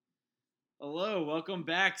Hello, welcome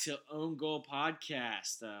back to Own Goal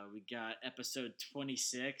Podcast. We got episode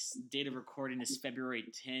 26. Date of recording is February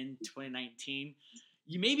 10, 2019.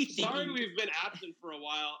 You may be thinking... Sorry we've been absent for a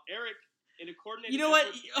while. Eric, in a coordinated... You know what?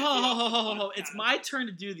 It's my turn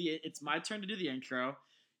to do the intro.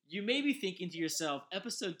 You may be thinking to yourself,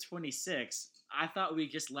 episode 26, I thought we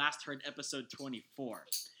just last heard episode 24.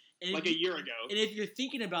 Like a year ago. And if you're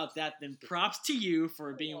thinking about that, then props to you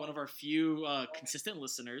for being one of our few consistent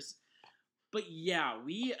listeners. But yeah,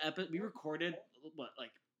 we recorded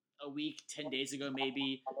like a week, 10 days ago,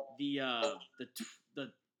 maybe the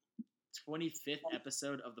 25th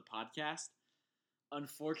episode of the podcast.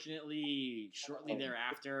 Unfortunately, shortly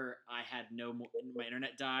thereafter, I had my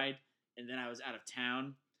internet died, and then I was out of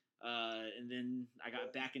town, and then I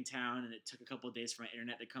got back in town, and it took a couple of days for my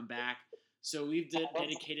internet to come back. So we've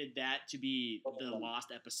dedicated that to be the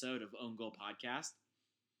lost episode of Own Goal Podcast,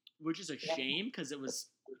 which is a shame because it was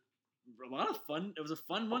a lot of fun. It was a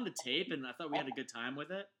fun one to tape, and I thought we had a good time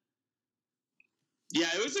with it. Yeah,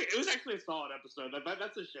 it was actually a solid episode.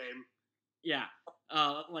 That's a shame. Yeah,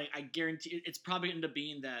 I guarantee it's probably going to end up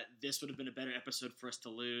being that this would have been a better episode for us to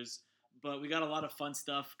lose. But we got a lot of fun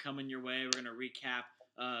stuff coming your way. We're going to recap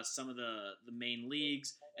some of the main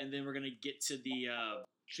leagues, and then we're going to get to the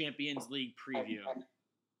Champions League preview.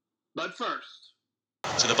 But first,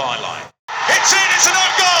 to the byline. It's in! It's an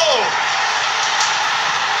own goal!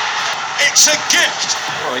 It's a gift!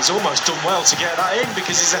 Well, he's almost done well to get that in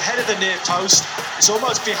because he's ahead of the near post. It's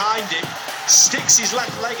almost behind him. Sticks his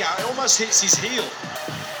left leg out. It almost hits his heel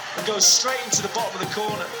and goes straight into the bottom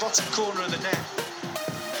corner of the net.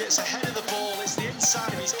 Gets ahead of the ball. It's the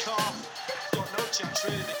inside of his calf. Got no chance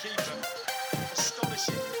really, the keeper.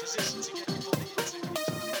 Astonishing position to get before the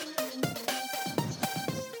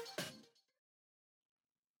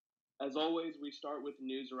As always, we start with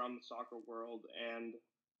news around the soccer world, and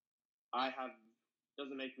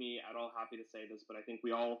doesn't make me at all happy to say this, but I think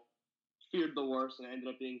we all feared the worst, and it ended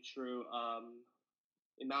up being true.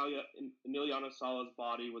 Emiliano Sala's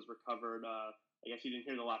body was recovered. I guess you didn't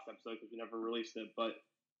hear the last episode because we never released it, but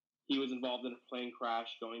he was involved in a plane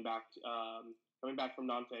crash going back from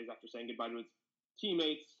Nantes after saying goodbye to his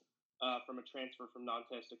teammates from a transfer from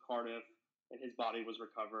Nantes to Cardiff, and his body was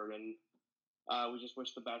recovered. And we just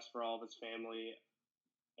wish the best for all of his family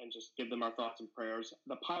and just give them our thoughts and prayers.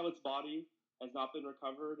 The pilot's body has not been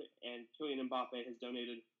recovered, and Kylian Mbappe has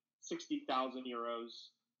donated 60,000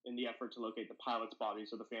 euros in the effort to locate the pilot's body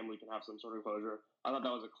so the family can have some sort of closure. I thought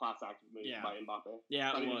that was a class act move by Mbappe.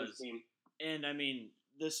 Yeah, it was. And I mean,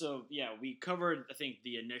 we covered, I think,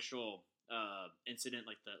 the initial incident,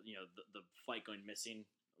 like the flight going missing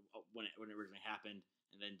when it originally happened,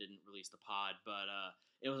 and then didn't release the pod. But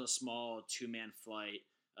it was a small 2-man flight,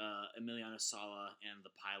 Emiliano Sala and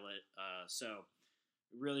the pilot. So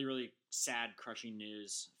really, really sad, crushing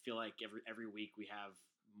news. I feel like every week we have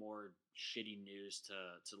more shitty news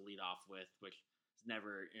to lead off with, which is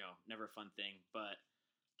never a fun thing. But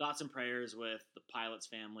thoughts and prayers with the pilot's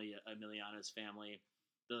family, Emiliano's family.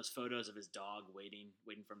 Those photos of his dog waiting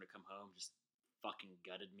for him to come home just fucking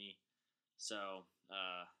gutted me. So,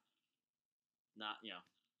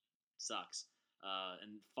 sucks.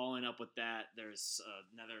 And following up with that, there's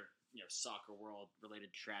another soccer world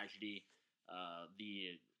related tragedy.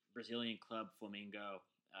 The Brazilian club Flamengo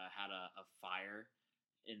had a fire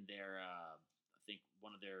in their I think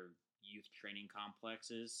one of their youth training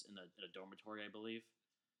complexes in a dormitory, I believe.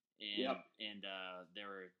 And there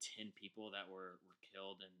were 10 people that were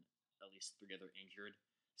killed and at least 3 other injured.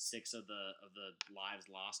 6 of the lives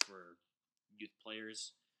lost were youth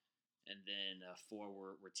players, and then 4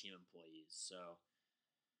 were team employees. So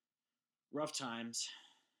rough times.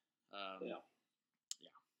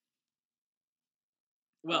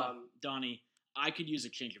 Well, Donnie, I could use a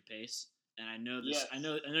change of pace, and I know this. Yes. I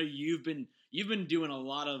know you've been doing a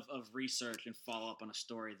lot of research and follow up on a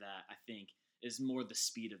story that I think is more the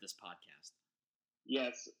speed of this podcast.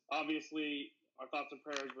 Yes, obviously, our thoughts and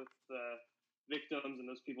prayers with the victims and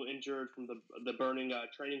those people injured from the burning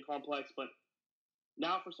training complex. But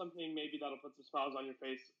now for something maybe that'll put some smiles on your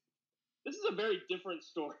face. This is a very different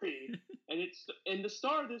story, and the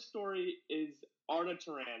star of this story is Arda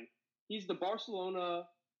Turan. He's the Barcelona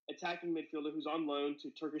attacking midfielder who's on loan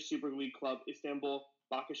to Turkish Super League club Istanbul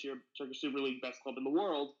Başakşehir, Turkish Super League, best league in the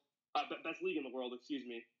world, excuse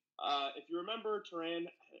me. If you remember, Turan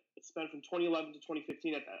spent from 2011 to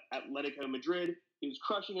 2015 at Atletico Madrid. He was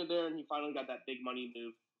crushing it there, and he finally got that big money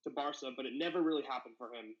move to Barca, but it never really happened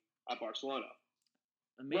for him at Barcelona.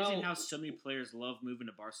 Amazing how so many players love moving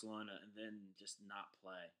to Barcelona and then just not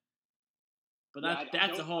play. But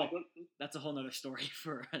that's a whole nother story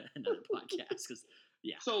for another podcast, because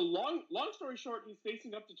Yeah. So long story short, he's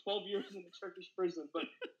facing up to 12 years in a Turkish prison, but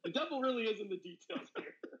the devil really is in the details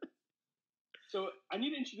here. So I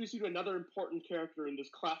need to introduce you to another important character in this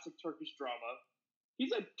classic Turkish drama.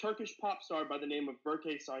 He's a Turkish pop star by the name of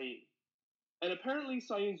Berke Sahin. And apparently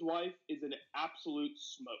Sahin's wife is an absolute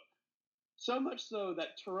smoke. So much so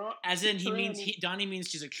that Tehran... As in, Donnie means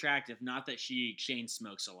she's attractive, not that she chain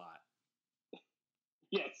smokes a lot.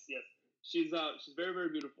 Yes. She's very, very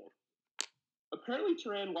beautiful. Apparently,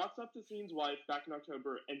 Tehran walks up to Sahin's wife back in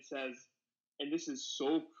October and says, and this is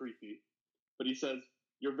so creepy, but he says,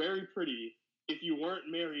 "You're very pretty. If you weren't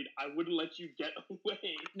married, I wouldn't let you get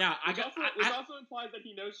away." Now, which also implies that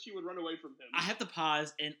he knows she would run away from him. I have to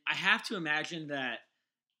pause, and I have to imagine that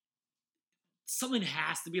something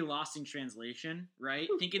has to be lost in translation, right?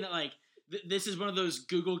 Thinking that, like, this is one of those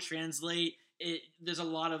Google Translate. There's a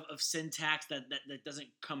lot of syntax that doesn't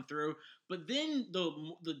come through. But then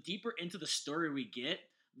the deeper into the story we get,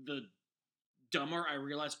 the dumber I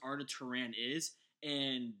realize Arda Turan is.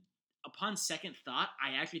 And upon second thought,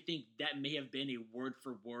 I actually think that may have been a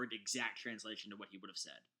word-for-word exact translation to what he would have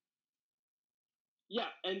said. Yeah,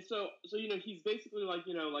 and so he's basically like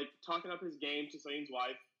talking up his game to Sahin's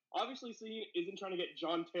wife. Obviously, Sahin isn't trying to get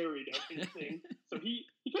John Terry'd or anything, so he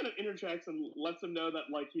kind of interjects and lets him know that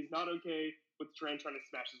he's not okay with Turan trying to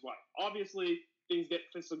smash his wife. Obviously, things get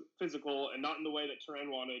physical and not in the way that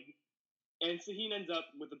Turan wanted, and Sahin ends up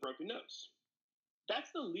with a broken nose.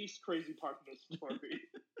 That's the least crazy part of this story.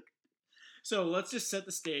 So let's just set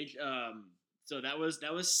the stage. So that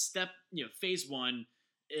was phase one,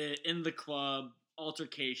 in the club,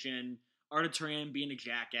 altercation, Arda Turan being a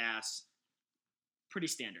jackass. Pretty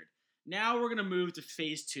standard. Now we're going to move to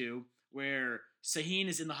phase two, where Sahin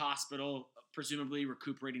is in the hospital, presumably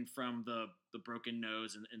recuperating from the broken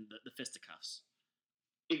nose and the fisticuffs.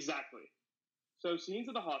 Exactly. So Sahin's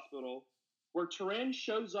at the hospital, where Turan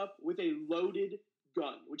shows up with a loaded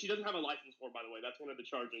gun, which he doesn't have a license for, by the way. That's one of the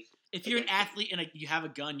charges. If you're an athlete and you have a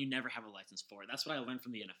gun, you never have a license for it. That's what I learned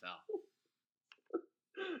from the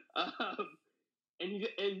NFL. And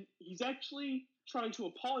he's actually trying to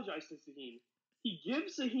apologize to Sahin. He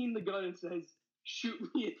gives Sahin the gun and says, "Shoot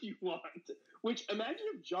me if you want." Which, imagine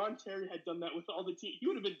if John Terry had done that with all the team. He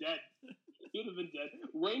would have been dead.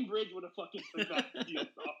 Wayne Bridge would have fucking took that deal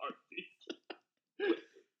for a heartbeat.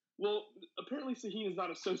 Well, apparently Sahin is not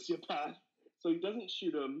a sociopath, so he doesn't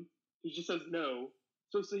shoot him. He just says no.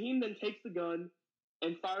 So Sahin then takes the gun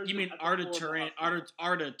and fires. You mean Arda Turan?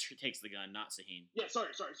 Arda takes the gun, not Sahin. Yeah, sorry.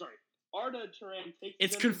 Arda Turan takes.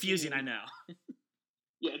 It's confusing, I know.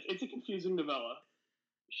 Yeah, it's a confusing novella.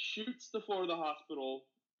 Shoots the floor of the hospital,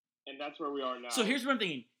 and that's where we are now. So here's what I'm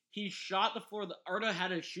thinking. He shot the floor. Arda had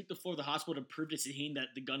to shoot the floor of the hospital to prove to Sahin that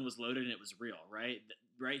the gun was loaded and it was real, right?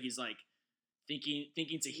 Right? He's like thinking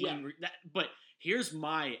Sahin. Yeah. But here's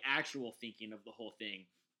my actual thinking of the whole thing.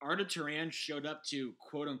 Arda Turan showed up to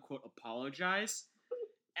quote unquote apologize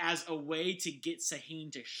as a way to get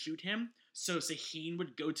Sahin to shoot him, so Sahin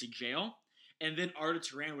would go to jail. And then Arda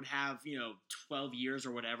Turan would have, 12 years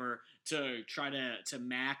or whatever to try to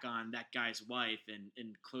mac on that guy's wife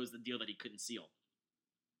and close the deal that he couldn't seal.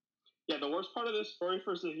 Yeah, the worst part of this story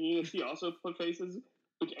for Sahin is he also faces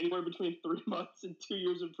anywhere between 3 months and 2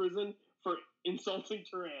 years in prison for insulting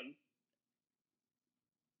Turan.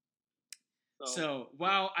 So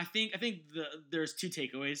while I think there's two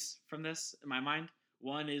takeaways from this in my mind.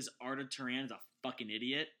 One is Arda Turan is a fucking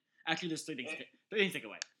idiot. Actually, there's three things to take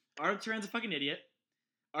away. Arda Turan's a fucking idiot.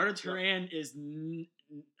 Arda Turan is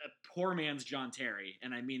a poor man's John Terry,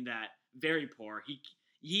 and I mean that very poor.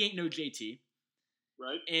 He ain't no JT.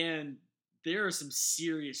 Right. And there is some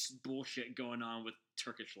serious bullshit going on with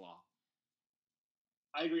Turkish law.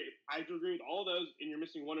 I agree. I agree with all those, and you're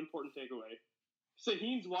missing one important takeaway.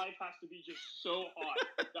 Sahin's wife has to be just so hot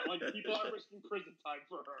that people are risking prison time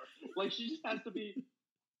for her. She just has to be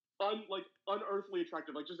unearthly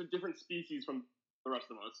attractive, just a different species from the rest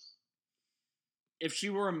of us. If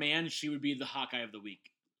she were a man, she would be the Hawkeye of the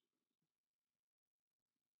week.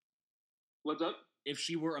 What's up? If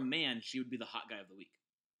she were a man, she would be the hot guy of the week.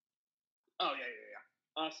 Oh,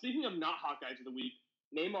 yeah. Speaking of not hot guys of the week,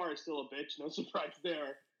 Neymar is still a bitch. No surprise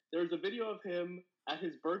there. There's a video of him at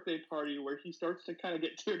his birthday party where he starts to kind of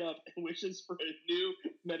get teared up and wishes for a new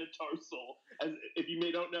metatarsal. As if you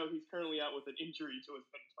don't know, he's currently out with an injury to his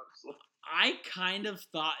metatarsal. I kind of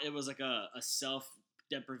thought it was like a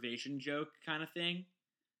self-deprivation joke kind of thing.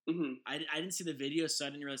 Mm-hmm. I didn't see the video, so I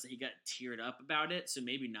didn't realize that he got teared up about it, so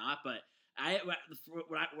maybe not. But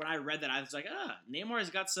when I read that, I was like, Neymar's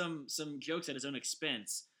got some jokes at his own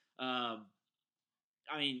expense.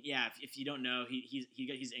 I mean, yeah, if you don't know,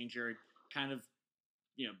 he's injured, kind of,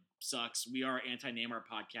 sucks. We are anti-Neymar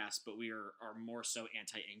podcast, but we are more so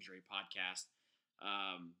anti-injury podcast.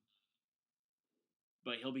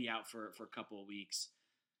 But he'll be out for a couple of weeks.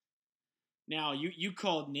 Now, you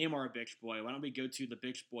called Neymar a bitch boy. Why don't we go to the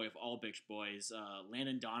bitch boy of all bitch boys,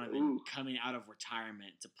 Landon Donovan, coming out of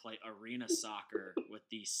retirement to play arena soccer with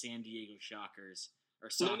the San Diego Shockers. Or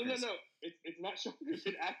Sockers. No. It's not Shockers.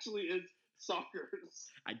 It actually is Sockers.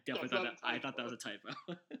 I definitely thought that was a typo.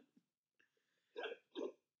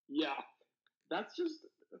 Yeah. That's just...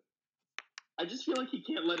 I just feel like he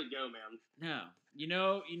can't let it go, man. No.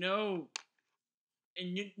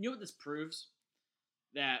 And you know what this proves?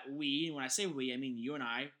 That when I say we, I mean you and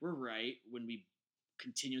I, were right when we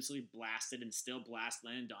continuously blasted and still blast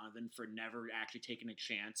Landon Donovan for never actually taking a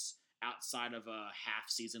chance outside of a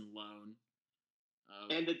half-season loan.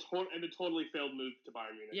 And the totally failed move to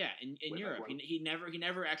Bayern Munich. Yeah, in Europe. He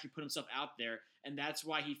never actually put himself out there, and that's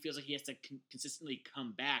why he feels like he has to consistently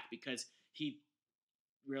come back, because he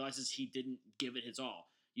realizes he didn't give it his all.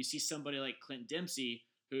 You see somebody like Clint Dempsey,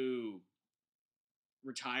 who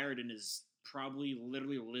retired and is probably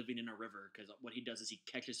literally living in a river, because what he does is he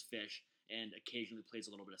catches fish and occasionally plays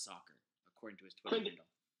a little bit of soccer, according to his Twitter handle.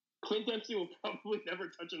 Clint Dempsey will probably never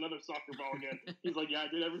touch another soccer ball again. He's like, yeah, I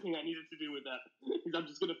did everything I needed to do with that. I'm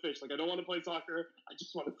just going to fish. Like, I don't want to play soccer. I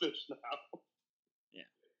just want to fish now. Yeah.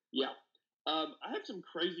 Yeah. I have some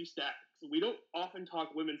crazy stats. We don't often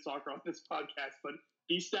talk women's soccer on this podcast, but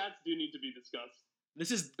these stats do need to be discussed.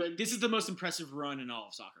 This is the most impressive run in all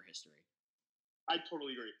of soccer history. I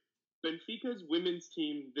totally agree. Benfica's women's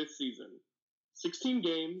team this season, 16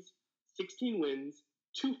 games, 16 wins,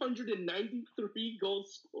 293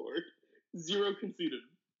 goals scored, 0 conceded.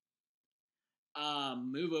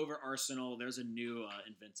 Move over Arsenal. There's a new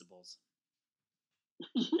Invincibles.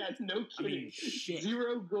 Yeah, no kidding. I mean, shit.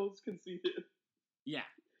 0 goals conceded. Yeah.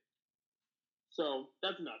 So,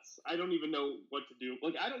 that's nuts. I don't even know what to do.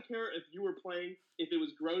 Like, I don't care if you were playing, if it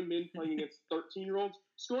was grown men playing against 13-year-olds.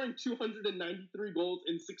 Scoring 293 goals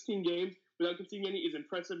in 16 games without conceding any is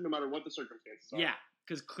impressive no matter what the circumstances are. Yeah,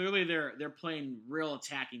 because clearly they're playing real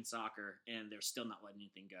attacking soccer, and they're still not letting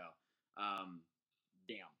anything go.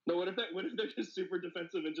 Damn. No, what if they're just super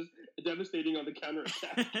defensive and just devastating on the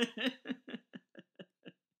counterattack?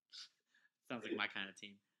 Sounds like my kind of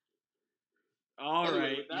team. All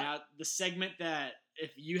right, now the segment that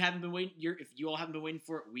if you all haven't been waiting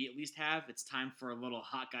for it, we at least have. It's time for a little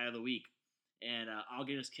hot guy of the week, and I'll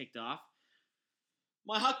get us kicked off.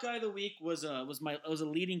 My hot guy of the week was a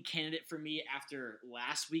leading candidate for me after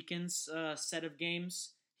last weekend's set of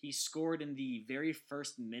games. He scored in the very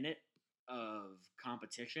first minute of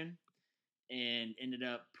competition and ended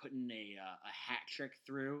up putting a hat trick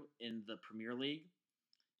through in the Premier League.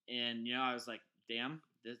 And I was like, damn,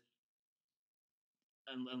 this.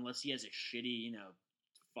 Unless he has a shitty,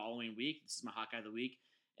 following week, this is my hot guy of the week.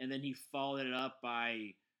 And then he followed it up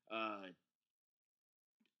by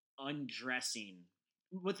undressing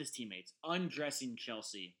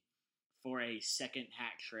Chelsea for a second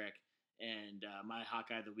hat trick. And my hot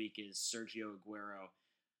guy of the week is Sergio Aguero.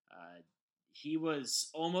 He was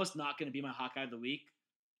almost not going to be my hot guy of the week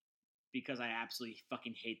because I absolutely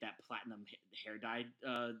fucking hate that platinum hair dye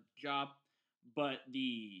job. But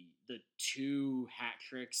the 2 hat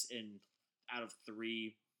tricks out of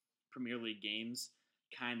 3 Premier League games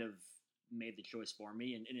kind of made the choice for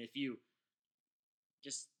me. And if you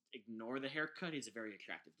just ignore the haircut, he's a very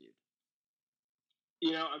attractive dude.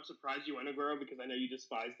 I'm surprised you went Aguero because I know you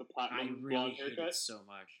despise the platinum blonde haircut. I hate it so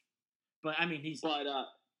much. But, I mean,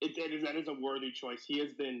 that is a worthy choice. He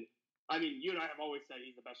has been... I mean, you and I have always said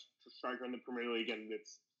he's the best striker in the Premier League, and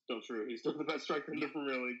it's still true. He's still the best striker in the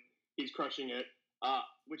Premier League. He's crushing it,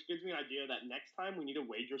 which gives me an idea that next time we need to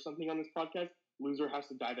wager something on this podcast, loser has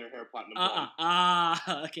to dye their hair platinum blonde.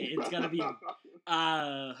 Okay, it's gotta be.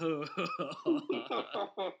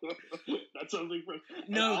 That's something for.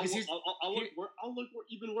 No, because I'll look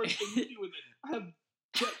even worse than you do with it. I have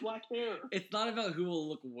jet black hair. It's not about who will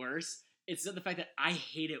look worse. It's the fact that I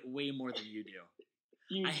hate it way more than you do.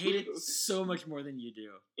 I hate it so much more than you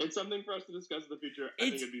do. It's something for us to discuss in the future. I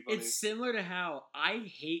think it'd be funny. It's similar to how I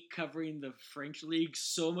hate covering the French League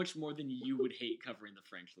so much more than you would hate covering the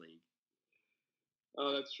French League.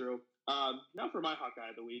 Oh, that's true. Now for my hot guy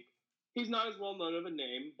of the week. He's not as well known of a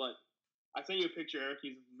name, but I sent you a picture, Eric.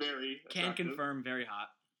 He's very attractive. Can confirm, very hot.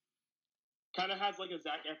 Kind of has like a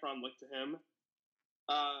Zac Efron look to him.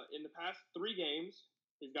 In the past 3 games,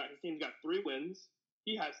 his team's got 3 wins.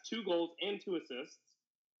 He has 2 goals and 2 assists,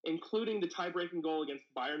 including the tie-breaking goal against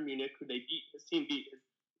Bayern Munich, who his team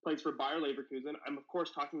plays for Bayer Leverkusen. I'm, of course,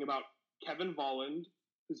 talking about Kevin Volland,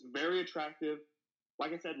 who's very attractive,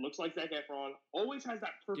 Like I said, looks like Zac Efron. Always has that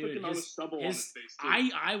perfect amount of stubble on his face, too.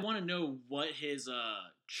 I want to know what his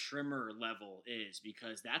trimmer level is,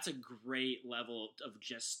 because that's a great level of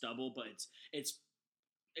just stubble, but it's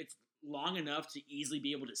long enough to easily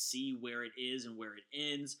be able to see where it is and where it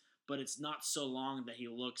ends, but it's not so long that he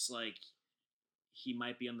looks like he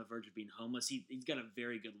might be on the verge of being homeless. He's got a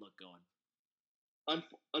very good look going.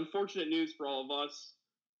 Unfortunate news for all of us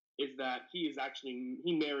is that he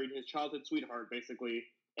married his childhood sweetheart, basically,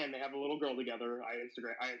 and they have a little girl together. I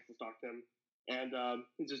Insta-stalked him, and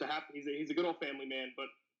he's just he's a good old family man, but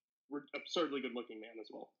absurdly good looking man as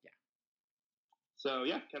well. Yeah. So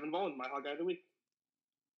yeah, Kevin Volland, my hot guy of the week.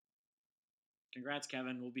 Congrats,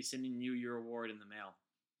 Kevin. We'll be sending you your award in the mail.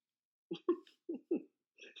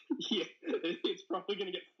 Yeah, it's probably going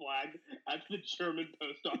to get flagged at the German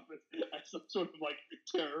post office as some sort of like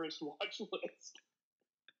terrorist watch list.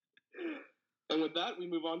 And with that, we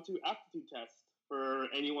move on to aptitude test. For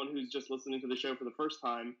anyone who's just listening to the show for the first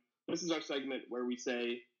time, this is our segment where we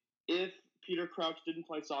say, if Peter Crouch didn't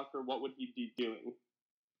play soccer, what would he be doing?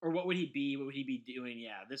 Or what would he be? What would he be doing?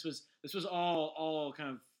 Yeah, this was all kind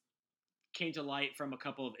of came to light from a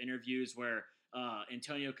couple of interviews where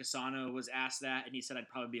Antonio Cassano was asked that, and he said, I'd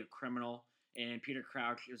probably be a criminal. And Peter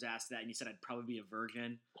Crouch was asked that, and he said, I'd probably be a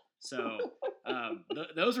virgin. So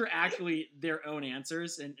those were actually their own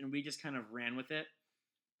answers, and we just kind of ran with it.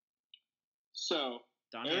 So,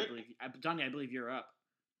 Donnie, I believe you're up.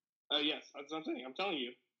 Yes, that's what I'm saying. I'm telling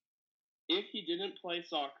you. If he didn't play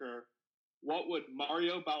soccer, what would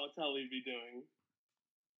Mario Balotelli be doing?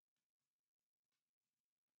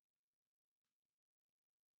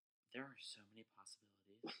 There are so many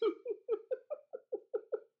possibilities.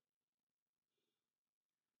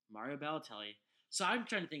 Mario Balotelli. So I'm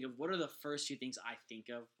trying to think of what are the first few things I think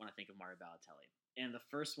of when I think of Mario Balotelli. And the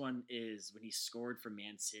first one is when he scored for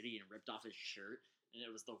Man City and ripped off his shirt, and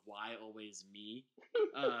it was the "Why Always Me"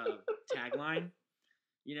 tagline,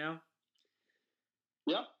 you know?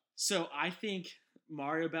 Yeah. So I think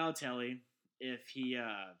Mario Balotelli, if he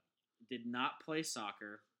did not play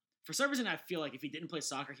soccer, for some reason I feel like if he didn't play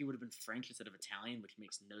soccer, he would have been French instead of Italian, which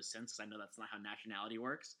makes no sense because I know that's not how nationality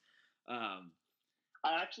works.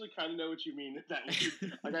 I actually kind of know what you mean. That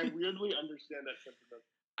like I weirdly understand that sentiment.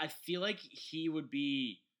 I feel like he would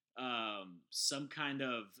be some kind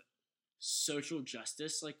of social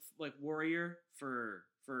justice like warrior for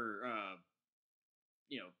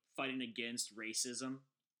fighting against racism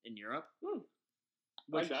in Europe,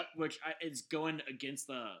 which is going against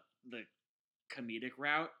the comedic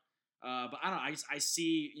route. But I don't know. I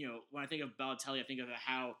see, when I think of Balotelli, I think of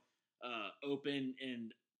how open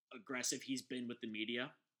and aggressive he's been with the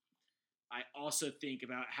media. I also think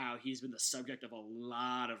about how he's been the subject of a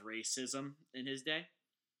lot of racism in his day.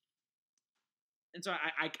 And so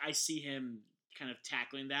I see him kind of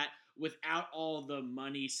tackling that. Without all the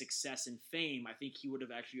money, success, and fame, I think he would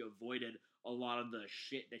have actually avoided a lot of the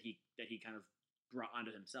shit that he kind of brought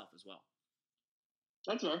onto himself as well.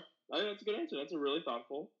 That's fair. I think that's a good answer. That's a really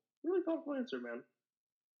thoughtful answer, man.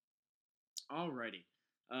 Alrighty.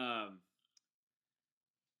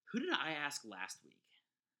 Who did I ask last week?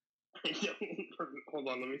 Hold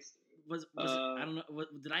on, let me. Was it, I don't know.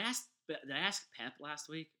 Did I ask Pep last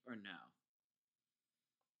week or no?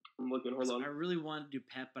 I'm looking. Hold on. I really wanted to do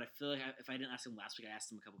Pep, but I feel like if I didn't ask him last week, I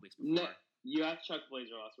asked him a couple weeks before. No, you asked Chuck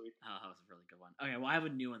Blazer last week. Oh, that was a really good one. Okay, well, I have a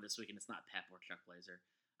new one this week, and it's not Pep or Chuck Blazer.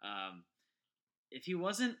 If he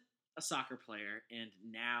wasn't a soccer player and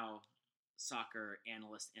now soccer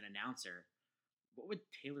analyst and announcer, what would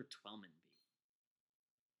Taylor Twellman be?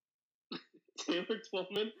 Taylor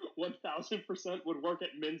Twellman, 1,000% would work at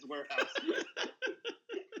Men's Warehouse.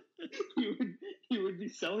 He would be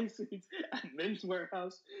selling suits at Men's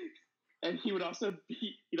Warehouse, and he'd also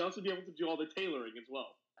be able to do all the tailoring as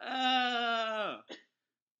well.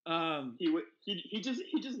 He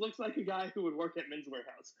just looks like a guy who would work at Men's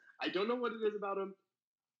Warehouse. I don't know what it is about him.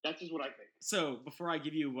 That's just what I think. So before I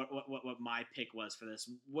give you what my pick was for this,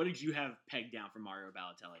 what did you have pegged down for Mario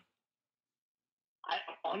Balotelli? I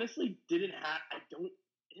honestly didn't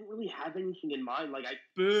really have anything in mind.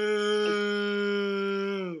 Boo!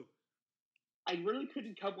 I really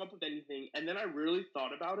couldn't come up with anything, and then I really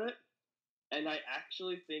thought about it, and I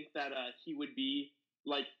actually think that he would be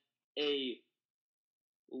like a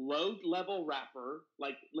low-level rapper,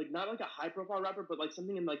 like not like a high-profile rapper, but like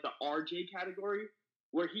something in like the RJ category,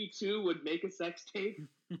 where he too would make a sex tape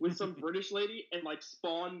with some British lady and like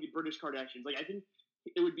spawn the British Kardashians. Like I think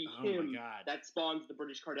it would be him that spawns the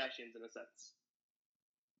British Kardashians in a sense.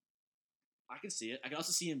 I can see it. I can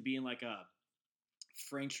also see him being like a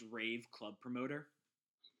French rave club promoter.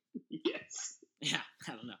 Yes. Yeah,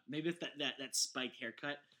 I don't know. Maybe it's that spiked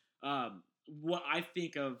haircut. What I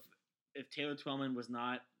think of if Taylor Twellman was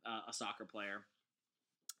not a soccer player,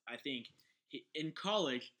 I think in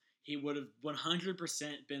college he would have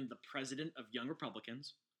 100% been the president of Young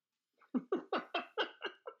Republicans,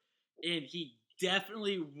 and he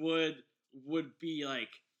definitely would be like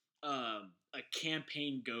a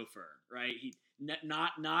campaign gopher, right? He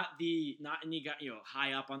not any guy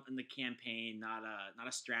high up in the campaign, not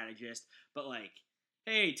a strategist, but like,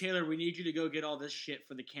 hey Taylor, we need you to go get all this shit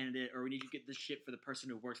for the candidate, or we need you to get this shit for the person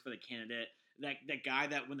who works for the candidate. That guy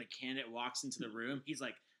that when the candidate walks into the room, he's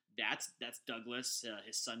like, that's Douglas.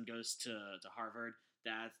 His son goes to Harvard.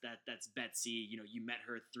 That's Betsy. You met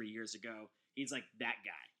her 3 years ago. He's like that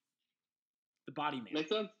guy. The body man. Makes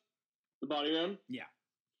sense. The body man? Yeah.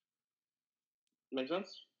 Makes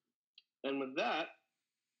sense. And with that,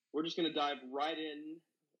 we're just going to dive right in.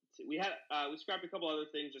 We scrapped a couple other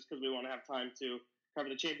things just because we want to have time to cover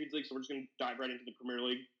the Champions League, so we're just going to dive right into the Premier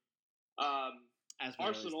League. As we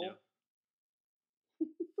Arsenal.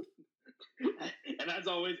 And as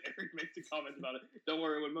always, Eric makes a comment about it. Don't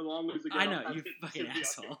worry, when Milan loses again, I know, you fucking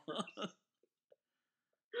asshole.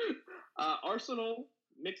 Arsenal,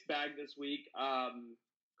 mixed bag this week.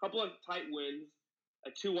 Couple of tight wins. A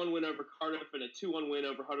 2-1 win over Cardiff and a 2-1 win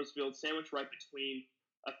over Huddersfield, sandwiched right between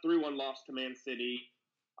a 3-1 loss to Man City.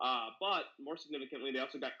 But more significantly, they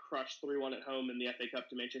also got crushed 3-1 at home in the FA Cup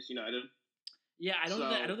to Manchester United. Yeah, I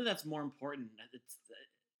don't think that's more important. I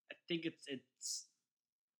think it's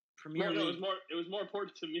Premier League. No, it was more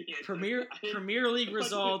important to me. Premier League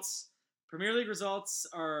results. Premier League results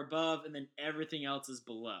are above, and then everything else is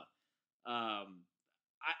below.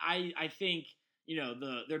 I think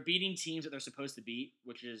they're beating teams that they're supposed to beat,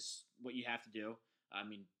 which is what you have to do. I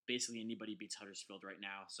mean, basically anybody beats Huddersfield right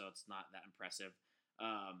now, so it's not that impressive.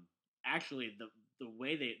 Actually, the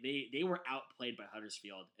way they were outplayed by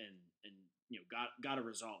Huddersfield and got a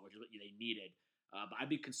result, which is what they needed. But I'd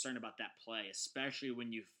be concerned about that play, especially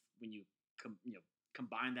when you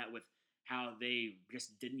combine that with how they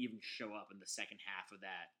just didn't even show up in the second half of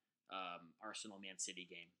that Arsenal Man City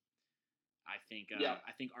game. I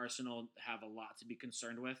think Arsenal have a lot to be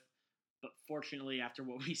concerned with, but fortunately, after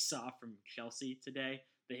what we saw from Chelsea today,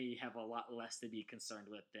 they have a lot less to be concerned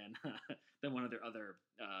with than one of their other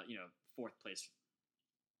fourth place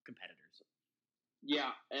competitors.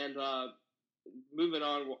 Yeah, and moving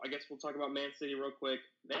on, I guess we'll talk about Man City real quick.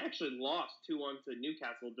 They actually lost 2-1 to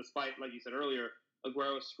Newcastle, despite, like you said earlier,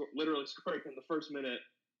 Aguero literally scoring in the first minute.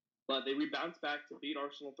 But they rebounded back to beat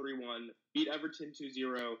Arsenal 3-1, beat Everton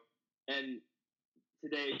 2-0, and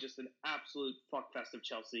today just an absolute fuckfest of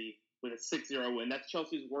Chelsea with a 6-0 win. That's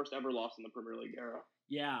Chelsea's worst ever loss in the Premier League era.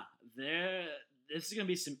 Yeah, this is going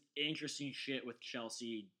to be some interesting shit with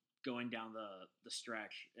Chelsea going down the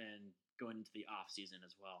stretch and going into the off season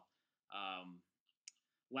as well.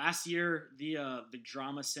 Last year, the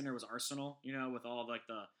drama center was Arsenal, with all like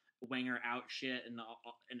the Wenger out shit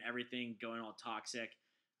and everything going all toxic.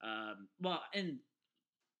 And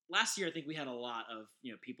last year I think we had a lot of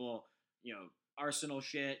people, Arsenal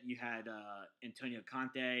shit. You had Antonio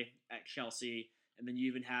Conte at Chelsea, and then you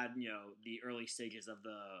even had the early stages of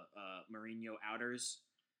the Mourinho outers.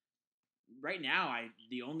 Right now,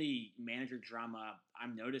 the only manager drama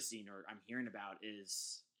I'm noticing or I'm hearing about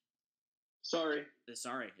is Sarri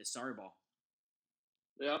Ball.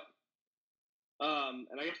 Yep.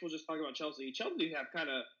 And I guess we'll just talk about Chelsea. Chelsea have kind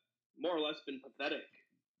of more or less been pathetic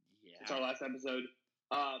since our last episode.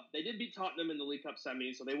 They did beat Tottenham in the League Cup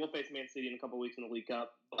semis, so they will face Man City in a couple weeks in the League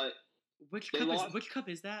Cup. But which cup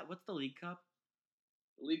is that? What's the League Cup?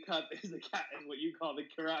 The League Cup is what you call the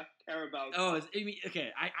Carabao Cup. Oh,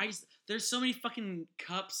 okay. I just, there's so many fucking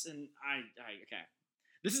cups, and okay.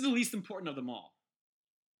 This is the least important of them all.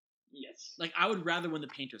 Yes. Like, I would rather win the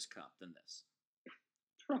Painters Cup than this.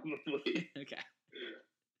 Probably. Okay.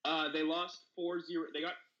 They lost 4-0.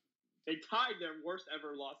 They tied their worst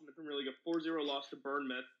ever loss in the Premier League, a 4-0 loss to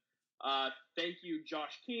Bournemouth. Thank you,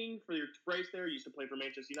 Josh King, for your brace there. He used to play for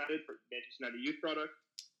Manchester United youth product.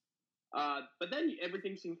 But then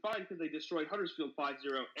everything seemed fine because they destroyed Huddersfield 5-0.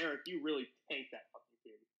 Eric, you really tanked that fucking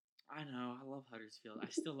team. I know. I love Huddersfield. I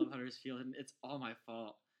still love Huddersfield, and it's all my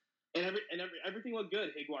fault. And everything looked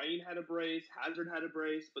good. Higuain had a brace. Hazard had a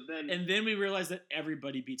brace. But then... And then we realized that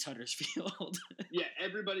everybody beats Huddersfield. Yeah,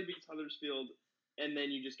 everybody beats Huddersfield. And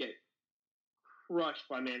then you just get crushed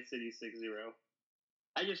by Man City 6-0.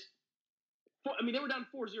 They were down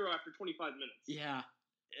 4-0 after 25 minutes. Yeah,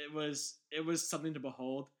 it was something to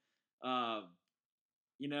behold.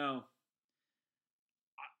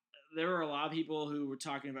 There were a lot of people who were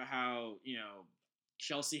talking about how,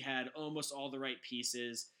 Chelsea had almost all the right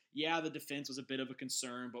pieces. yeah, the defense was a bit of a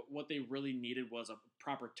concern, but what they really needed was a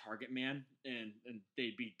proper target man, and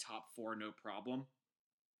they'd be top 4 no problem.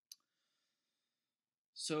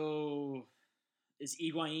 So is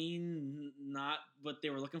Higuain not what they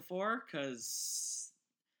were looking for? Because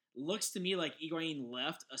looks to me like Higuain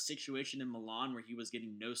left a situation in Milan where he was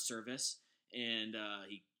getting no service, and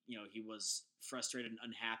he was frustrated and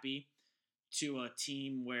unhappy, to a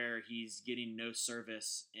team where he's getting no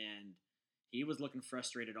service, and he was looking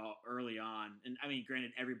frustrated all early on. And I mean,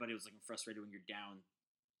 granted, everybody was looking frustrated when you're down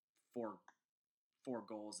four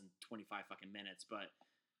goals in 25 fucking minutes, but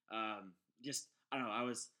just I don't know.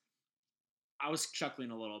 I was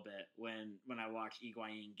chuckling a little bit when I watched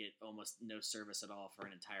Higuain get almost no service at all for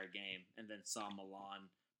an entire game, and then saw Milan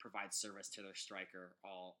provide service to their striker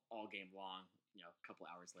all game long. A couple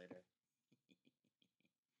hours later.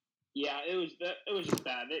 Yeah, it was just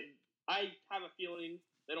bad. I have a feeling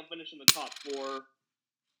they don't finish in the top 4.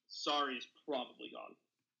 Sarri's probably gone.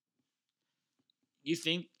 You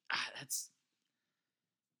think that's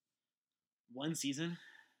one season?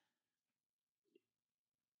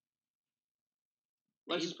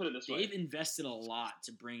 Let's just put it this way. They've invested a lot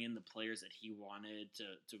to bring in the players that he wanted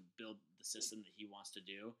to build the system that he wants to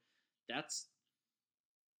do.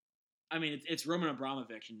 It's Roman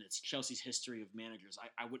Abramovich, and it's Chelsea's history of managers.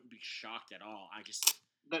 I wouldn't be shocked at all.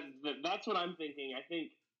 That's what I'm thinking. I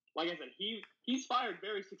think, like I said, he's fired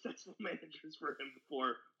very successful managers for him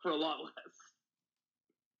before for a lot less.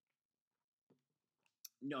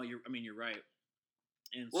 No, you're right.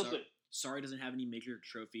 And Sarri doesn't have any major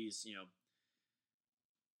trophies, to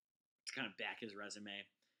kind of back his resume.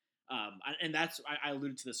 And that's I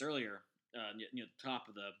alluded to this earlier, top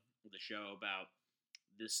of the show, about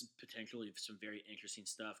this potentially some very interesting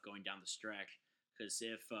stuff going down the stretch. Because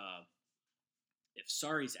if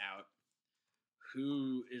Sarri's out,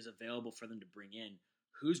 who is available for them to bring in?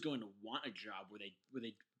 Who's going to want a job where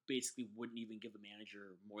they basically wouldn't even give a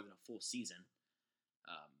manager more than a full season?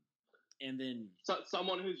 And then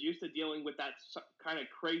someone who's used to dealing with that kind of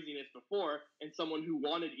craziness before, and someone who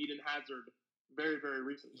wanted Eden Hazard very, very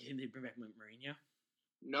recently. Didn't they bring back Mourinho?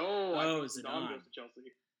 No. Zidane goes to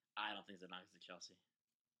Chelsea. I don't think Zidane goes to Chelsea.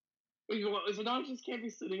 Zidane just can't be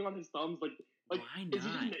sitting on his thumbs. Like why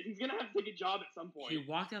not? He's gonna have to take a job at some point. He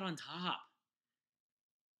walked out on top.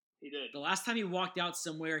 He did. The last time he walked out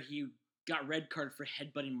somewhere, he got red carded for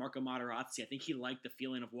headbutting Marco Materazzi. I think he liked the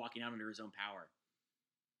feeling of walking out under his own power.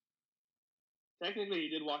 Technically, he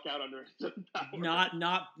did walk out under his own power.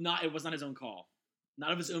 Not. It was not his own call.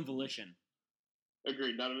 Not of his own volition.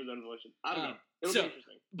 Agreed. Not of his own volition. I don't know. It'll be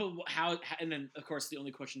interesting. But how? And then, of course, the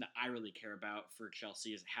only question that I really care about for Chelsea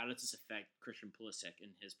is how does this affect Christian Pulisic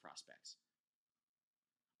and his prospects?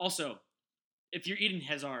 Also, if you're Eden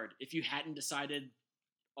Hazard, if you hadn't decided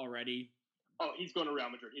already, he's going to Real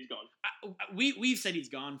Madrid. He's gone. We've said he's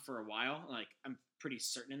gone for a while. Like, I'm pretty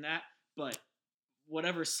certain in that. But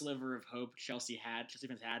whatever sliver of hope Chelsea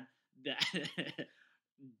fans had, that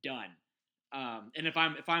done. And if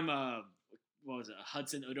I'm what was it,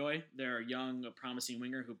 Hudson Odoi, their young, promising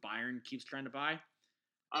winger who Bayern keeps trying to buy.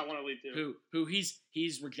 I want to leave too. Who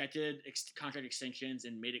he's rejected contract extensions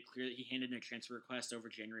and made it clear that he handed in a transfer request over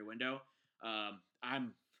January window.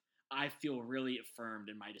 I feel really affirmed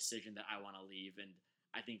in my decision that I want to leave, and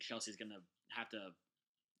I think Chelsea's gonna have to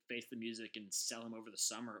face the music and sell him over the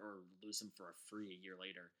summer or lose him for a free a year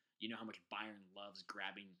later. You know how much Bayern loves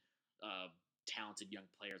grabbing talented young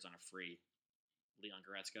players on a free. Leon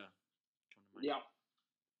Goretzka. Yeah.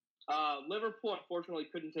 Liverpool, unfortunately,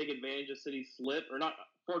 couldn't take advantage of City's slip. Or not,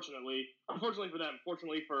 unfortunately for them,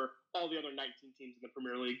 fortunately for all the other 19 teams in the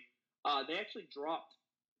Premier League. They actually dropped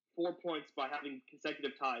 4 points by having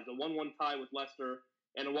consecutive ties, a 1-1 tie with Leicester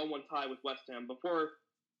and a 1-1 tie with West Ham, before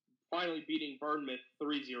finally beating Bournemouth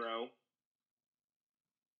 3-0.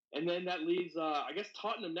 And then that leaves,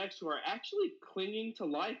 Tottenham next, who are actually clinging to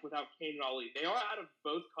life without Kane and Ali. They are out of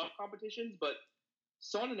both cup competitions, but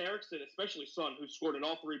Son and Eriksen, especially Son, who scored in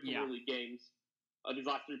all 3 Premier League games, these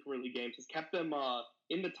last 3 Premier League games, has kept them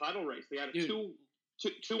in the title race. They had a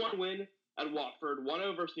 2-1 win at Watford,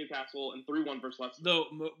 1-0 versus Newcastle, and 3-1 versus Leicester.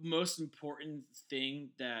 The most important thing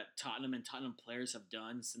that Tottenham and Tottenham players have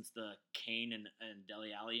done since the Kane and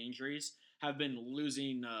Dele Alli injuries have been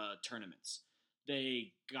losing tournaments.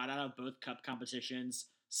 They got out of both cup competitions.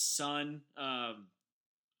 Son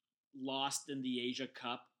lost in the Asia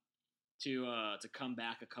Cup to come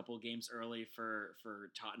back a couple games early for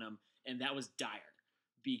Tottenham, and that was dire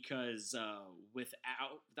because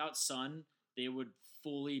without Son, they would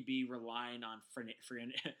fully be relying on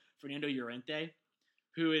Fernando Llorente,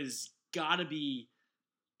 who has got to be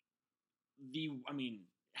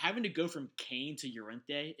having to go from Kane to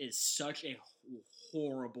Llorente is such a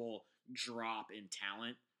horrible drop in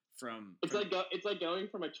talent. It's like going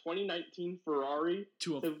from a 2019 Ferrari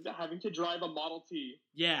to having to drive a Model T.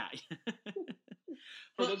 Yeah.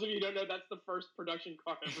 For those of you who don't know, that's the first production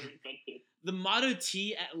car ever invented. The Model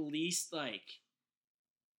T at least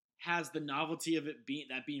has the novelty of it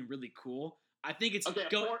being really cool. I think it's a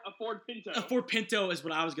Ford Pinto. A Ford Pinto is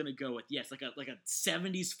what I was gonna go with. Yes, like a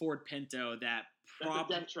 70s Ford Pinto that's a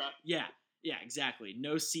death trap. Yeah, exactly.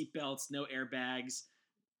 No seatbelts, no airbags.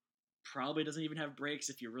 Probably doesn't even have brakes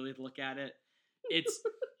if you really look at it.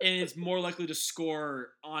 It's more likely to score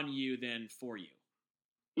on you than for you.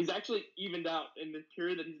 He's actually evened out in the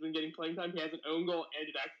period that he's been getting playing time. He has an own goal and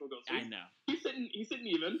an actual goal. So I know. He's sitting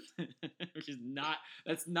even. Which is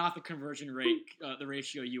that's not the conversion rate, the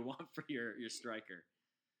ratio you want for your striker.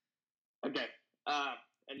 Okay.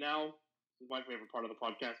 And now this is my favorite part of the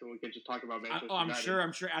podcast when we can just talk about Manchester United.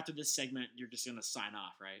 I'm sure after this segment you're just gonna sign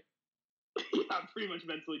off, right? Yeah, I'm pretty much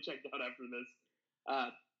mentally checked out after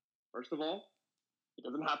this. First of all, it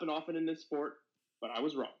doesn't happen often in this sport, but I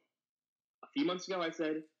was wrong. A few months ago, I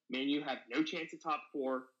said Man U had no chance at top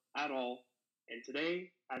 4 at all, and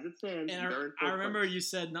today, as it stands, I remember you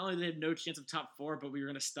said not only did they have no chance of top 4, but we were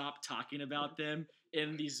going to stop talking about them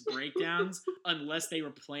in these breakdowns unless they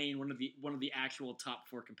were playing one of the actual top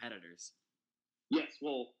 4 competitors. Yes,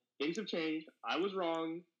 well, things have changed. I was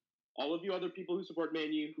wrong. All of you other people who support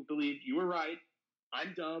Man U who believe you were right.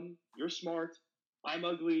 I'm dumb. You're smart. I'm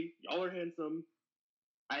ugly. Y'all are handsome.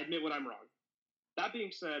 I admit when I'm wrong. That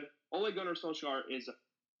being said, Ole Gunnar Solskjaer is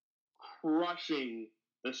crushing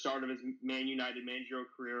the start of his Man United managerial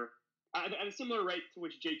career at a similar rate to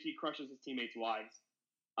which JT crushes his teammates' wives.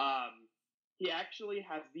 He actually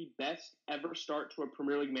has the best ever start to a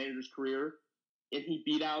Premier League manager's career, and he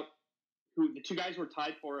beat out the two guys who were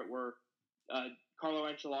tied for it were Carlo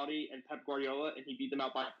Ancelotti and Pep Guardiola, and he beat them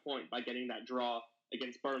out by a point by getting that draw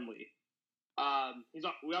against Burnley.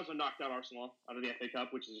 We also knocked out Arsenal out of the FA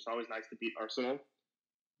Cup, which is just always nice to beat Arsenal.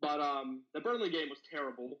 But the Burnley game was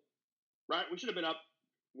terrible. Right? We should have been up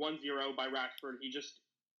 1-0 by Rashford.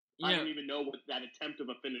 I don't even know what that attempt of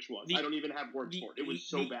a finish was. I don't even have words for it. It was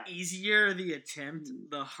so bad. The easier the attempt,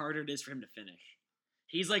 the harder it is for him to finish.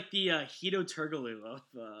 He's like the Hito Turkoglu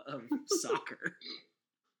of soccer.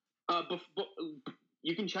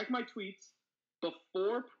 You can check my tweets.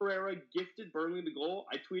 Before Pereira gifted Burnley the goal,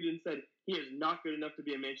 I tweeted and said, he is not good enough to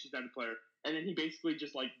be a Manchester United player. And then he basically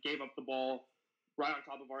just gave up the ball right on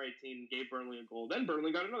top of our 18 and gave Burnley a goal. Then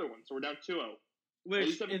Burnley got another one, so we're down 2-0.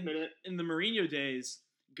 Which, in the Mourinho days,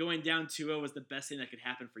 going down 2-0 was the best thing that could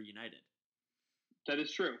happen for United. That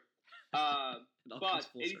is true. But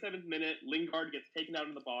 87th minute, Lingard gets taken out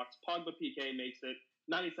of the box. Pogba PK makes it.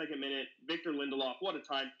 92nd minute, Victor Lindelof. What a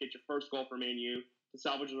time to get your first goal for Man U to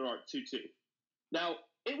salvage the art 2-2. Now,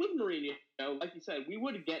 with Mourinho, like you said,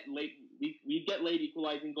 we'd get late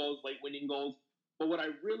equalizing goals, late winning goals. But what I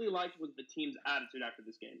really liked was the team's attitude after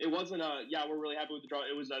this game. It wasn't we're really happy with the draw.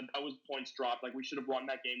 It was that was points dropped. We should have won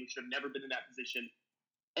that game. We should have never been in that position.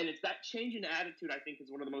 And it's that change in attitude, I think,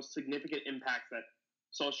 is one of the most significant impacts that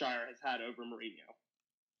Solskjaer has had over Mourinho.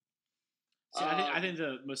 So I think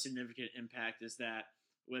the most significant impact is that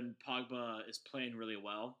when Pogba is playing really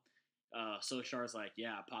well, Solskjaer's like,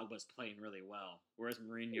 yeah, Pogba's playing really well. Whereas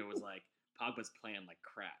Mourinho was like, Pogba's playing like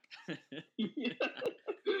crap.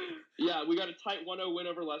 Yeah, we got a tight 1-0 win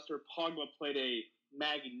over Leicester. Pogba played a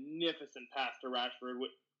magnificent pass to Rashford,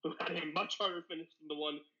 who had a much harder finish than the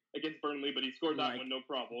one against Burnley, but he scored that one no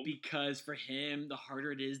problem. Because for him, the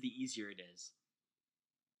harder it is, the easier it is.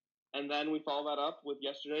 And then we follow that up with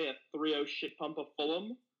yesterday a 3-0 shit pump of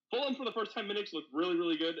Fulham. Fulham for the first 10 minutes looked really,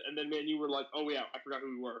 really good, and then Man U were like, oh yeah, I forgot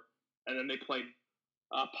who we were. And then they played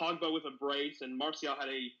Pogba with a brace, and Martial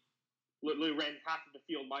literally ran half of the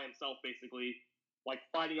field by himself, basically,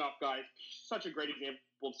 fighting off guys. Such a great example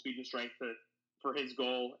of speed and strength for his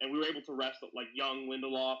goal. And we were able to rest Young,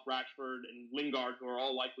 Lindelof, Rashford, and Lingard, who are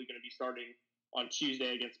all likely going to be starting on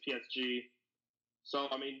Tuesday against PSG. So,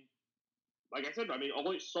 like I said,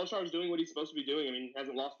 Solskjaer is doing what he's supposed to be doing. He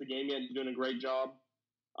hasn't lost the game yet. He's doing a great job.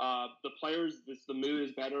 The players, the mood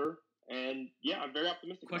is better. And, yeah, I'm very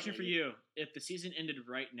optimistic. Question for you. If the season ended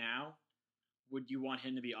right now, would you want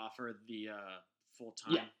him to be offered the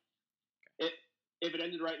full-time? Yeah. Okay. If it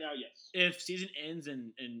ended right now, yes. If season ends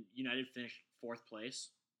and United finish 4th place?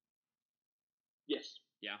 Yes.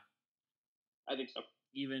 Yeah? I think so.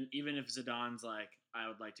 Even if Zidane's like, I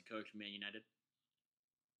would like to coach Man United?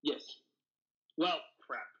 Yes. Well,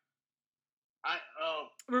 crap.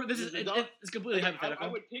 It's completely hypothetical. I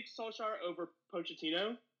would pick Solskjaer over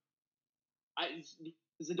Pochettino,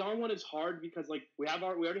 Zidane one is hard because like we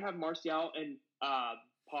already have Martial and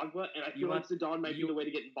Pogba, and I feel like Zidane might be the way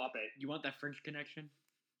to get Mbappe. You want that French connection?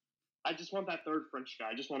 I just want that third French guy.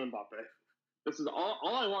 I just want Mbappe. This is all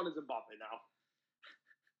I want is Mbappe now.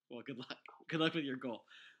 Well, good luck. Good luck with your goal.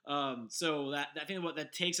 So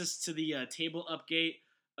that takes us to the table update.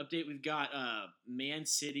 We've got Man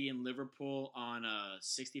City and Liverpool on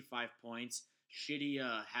 65 points. City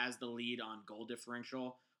has the lead on goal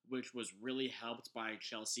differential, which was really helped by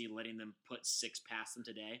Chelsea letting them put 6 past them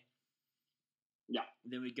today. Yeah.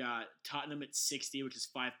 Then we got Tottenham at 60, which is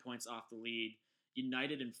 5 points off the lead.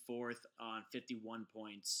 United in 4th on 51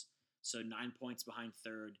 points, so 9 points behind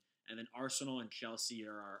 3rd. And then Arsenal and Chelsea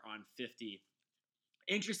are on 50.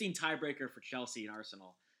 Interesting tiebreaker for Chelsea and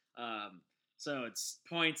Arsenal. So it's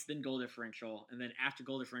points, then goal differential, and then after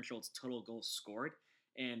goal differential, it's total goals scored.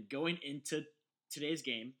 And going into today's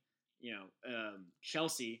game,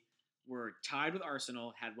 Chelsea were tied with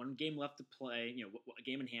Arsenal, had 1 game left to play, a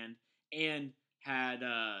game in hand, and had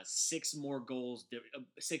 6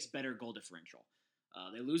 better goal differential.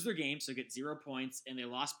 They lose their game, so get 0 points, and they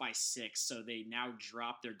lost by 6, so they now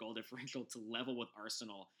drop their goal differential to level with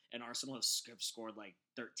Arsenal, and Arsenal have scored like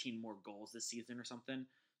 13 more goals this season or something.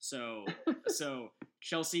 So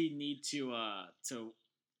Chelsea need to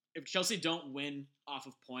if Chelsea don't win off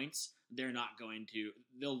of points, they'll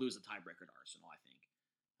lose the tiebreaker to Arsenal, I think.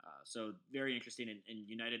 So very interesting, and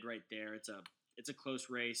United right there. It's a close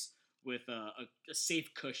race with a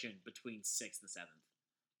safe cushion between 6th and 7th.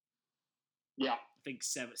 Yeah. I think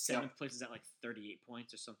seventh place is at like 38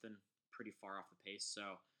 points or something, pretty far off the pace.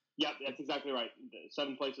 So yeah, that's exactly right.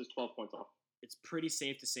 7th place is 12 points off. It's pretty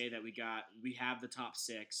safe to say that we have the top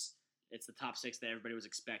 6. It's the top 6 that everybody was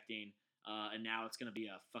expecting, and now it's going to be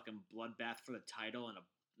a fucking bloodbath for the title and a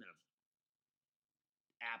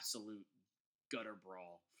absolute gutter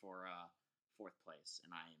brawl for 4th place,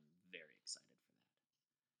 and I am very excited for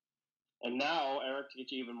that. And now, Eric, to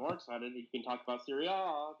get you even more excited, you can talk about Serie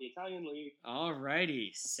A, the Italian league.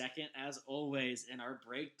 Alrighty, second as always in our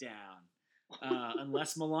breakdown.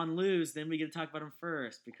 Unless Milan lose, then we get to talk about them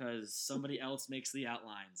first because somebody else makes the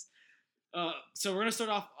outlines. So we're gonna start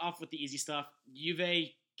off with the easy stuff.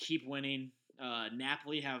 Juve keep winning.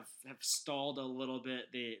 Napoli have stalled a little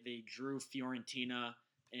bit. They drew Fiorentina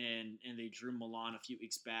and they drew Milan a few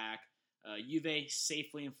weeks back. Juve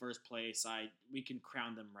safely in first place. We can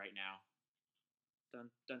crown them right now. Dun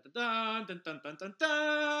dun dun dun dun dun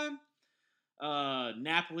dun dun.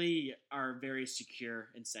 Napoli are very secure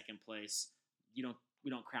in second place. We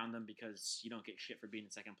don't crown them because you don't get shit for being in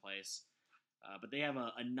second place. But they have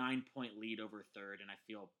a 9-point lead over third, and I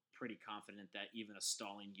feel pretty confident that even a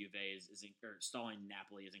stalling stalling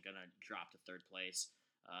Napoli isn't going to drop to third place,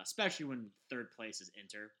 especially when third place is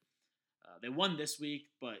Inter. They won this week,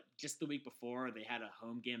 but just the week before, they had a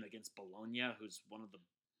home game against Bologna, who's one of the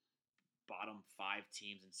bottom 5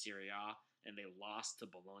 teams in Serie A, and they lost to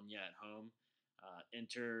Bologna at home.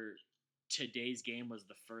 Inter, today's game was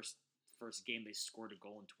the first game they scored a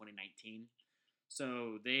goal in 2019.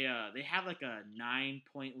 So they have like a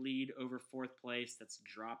 9-point lead over 4th place that's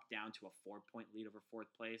dropped down to a 4-point lead over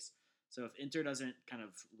 4th place. So if Inter doesn't kind of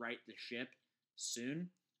right the ship soon,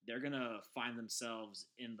 they're going to find themselves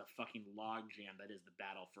in the fucking logjam that is the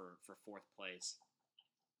battle for 4th place.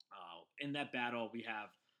 In that battle, we have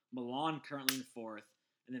Milan currently in 4th,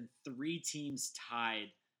 and then 3 teams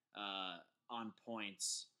tied on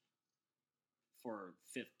points for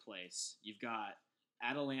 5th place. You've got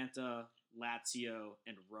Atalanta, Lazio,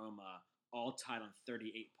 and Roma all tied on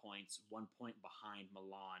 38 points, 1 point behind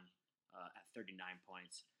Milan at 39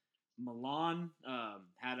 points. Milan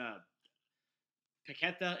had a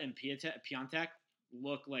Paqueta and Piontek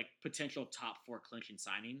look like potential top 4 clinching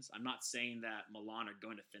signings. I'm not saying that Milan are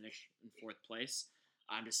going to finish in 4th place.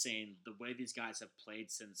 I'm just saying the way these guys have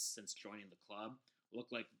played since joining the club look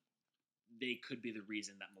like they could be the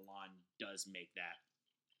reason that Milan does make that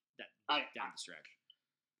down the stretch.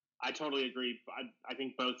 I totally agree. I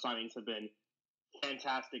think both signings have been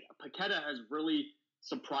fantastic. Paqueta has really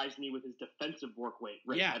surprised me with his defensive work rate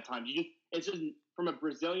at times. It's just from a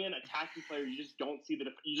Brazilian attacking player, you just don't see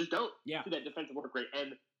see that defensive work rate.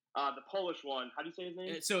 And the Polish one, how do you say his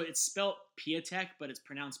name? So it's spelled Piatek, but it's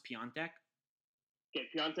pronounced Piontek. Okay,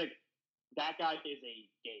 Piontek. That guy is a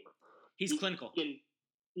gamer. He's clinical.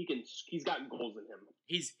 He's got goals in him.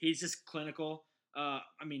 He's just clinical.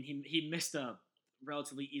 He missed a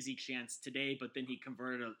relatively easy chance today, but then he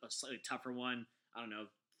converted a slightly tougher one,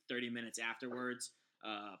 30 minutes afterwards.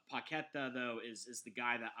 Paqueta, though, is the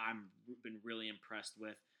guy that I've been really impressed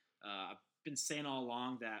with. I've been saying all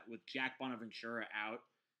along that with Jack Bonaventura out,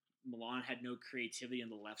 Milan had no creativity on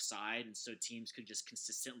the left side, and so teams could just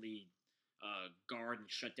consistently guard and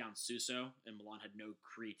shut down Suso, and Milan had no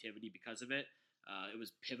creativity because of it. It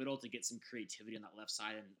was pivotal to get some creativity on that left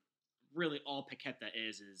side, and really all Paqueta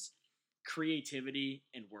is creativity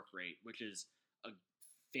and work rate, which is a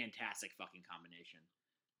fantastic fucking combination.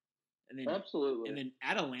 And then, Absolutely. And then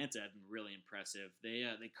Atalanta have been really impressive. They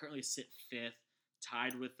currently sit fifth,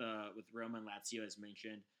 tied with Roma and Lazio, as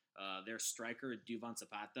mentioned. Their striker Duvan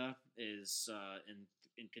Zapata is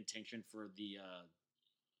in contention for the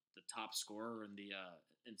top scorer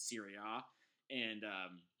in Serie A, and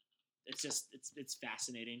it's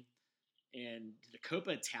fascinating. And the Coppa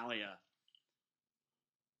Italia,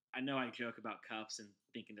 I know I joke about cups and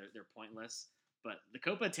thinking they're pointless, but the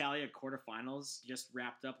Coppa Italia quarterfinals just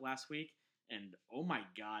wrapped up last week, and oh my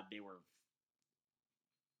god, they were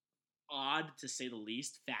odd to say the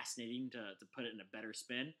least, fascinating to put it in a better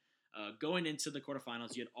spin. Going into the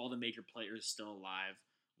quarterfinals, you had all the major players still alive,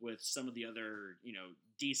 with some of the other,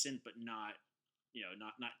 decent but not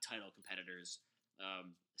title competitors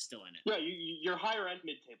still in it. Yeah, your higher end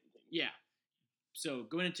mid-table team. Yeah. So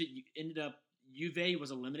ended up Juve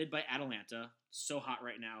was eliminated by Atalanta. So hot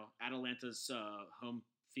right now. Atalanta's home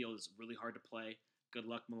field is really hard to play. Good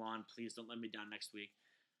luck, Milan. Please don't let me down next week.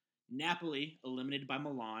 Napoli eliminated by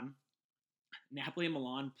Milan. Napoli and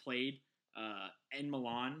Milan played in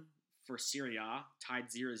Milan for Serie A, tied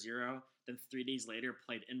 0-0. Then 3 days later,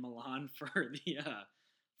 played in Milan for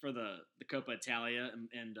the Coppa Italia,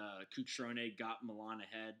 and Cutrone got Milan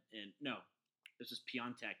ahead. And no, this was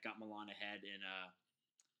Piontek got Milan ahead in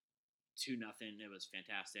 2-0. It was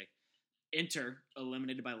fantastic. Inter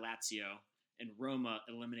eliminated by Lazio, and Roma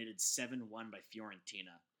eliminated 7-1 by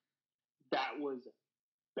Fiorentina. That was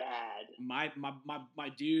bad. My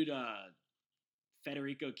dude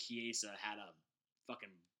Federico Chiesa had a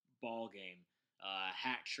fucking ball game,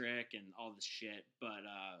 hat trick and all this shit. But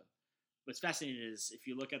what's fascinating is if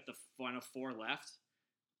you look at the final four left,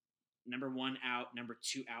 number 1 out, number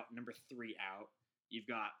 2 out, number 3 out. You've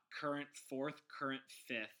got current 4th, current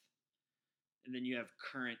 5th, and then you have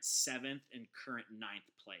current 7th and current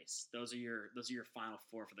 9th place. Those are your final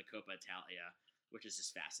four for the Coppa Italia, which is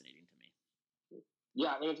just fascinating to me.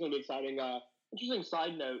 Yeah, I think it's going to be exciting. Interesting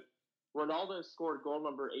side note, Ronaldo scored goal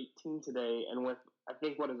number 18 today, and with, I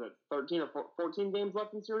think, 13 or 14 games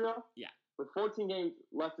left in Serie A? Yeah. With 14 games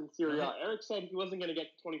left in Serie A, Eric said he wasn't going to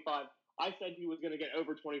get to 25. I said he was going to get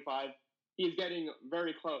over 25. He's getting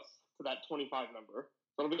very close to that 25 number.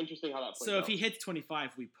 So it'll be interesting how that plays out. So if he hits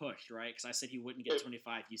 25, we push, right? Because I said he wouldn't get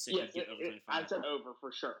 25. You said he'd get over 25. I said over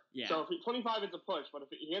for sure. Yeah. So if 25 is a push, but if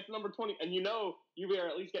he hits number 20, and you are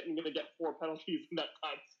at least going to get 4 penalties in that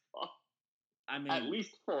time spot. I mean, at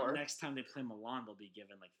least 4. Next time they play Milan, they'll be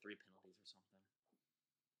given like 3 penalties or something.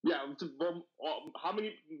 Yeah, how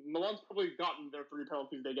many? Milan's probably gotten their 3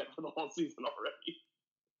 penalties they get for the whole season already.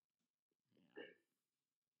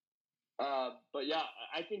 Yeah. But yeah,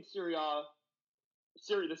 I think the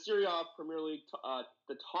Serie A Premier League,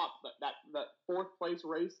 the top that 4th place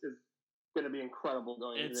race is going to be incredible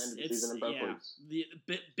going into the end of the season in both leagues. The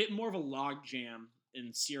bit more of a log jam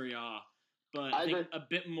in Serie A, but I think a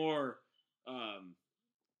bit more.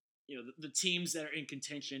 The teams that are in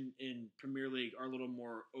contention in Premier League are a little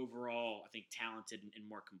more overall, I think, talented and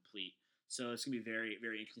more complete. So it's going to be very,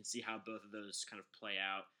 very interesting to see how both of those kind of play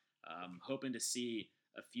out. Hoping to see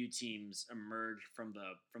a few teams emerge from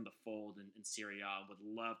the fold in Serie A. Would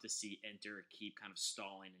love to see Inter keep kind of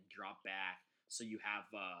stalling and drop back. So you have,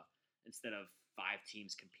 instead of 5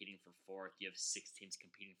 teams competing for 4th, you have 6 teams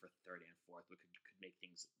competing for 3rd and 4th, which could make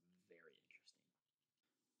things very interesting.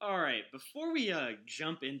 All right, before we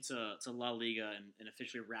jump into La Liga and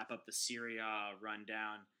officially wrap up the Serie A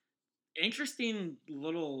rundown, interesting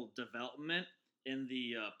little development in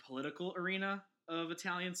the political arena of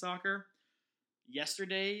Italian soccer.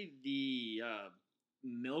 Yesterday, the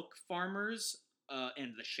milk farmers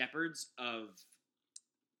and the shepherds of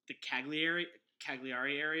the Cagliari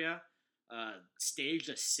area staged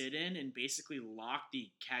a sit-in and basically locked the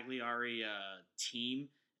Cagliari team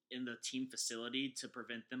in the team facility to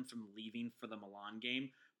prevent them from leaving for the Milan game,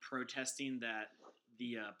 protesting that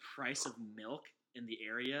the price of milk in the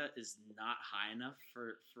area is not high enough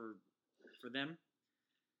for them.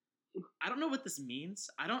 I don't know what this means.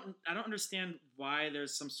 I don't understand why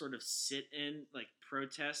there's some sort of sit-in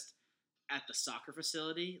protest at the soccer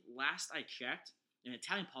facility. Last I checked, and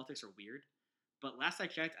Italian politics are weird, but last I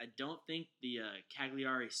checked, I don't think the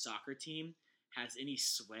Cagliari soccer team has any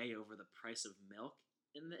sway over the price of milk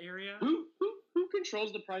in the area. Who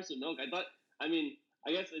controls the price of milk?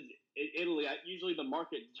 I guess Italy, usually the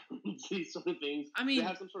market determines these sort of things. I mean, they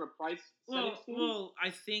have some sort of price setting scheme. Well, I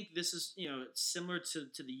think this is similar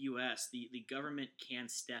to the U.S. The government can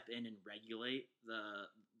step in and regulate the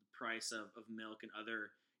price of milk and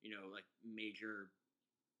other like major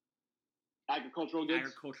agricultural goods,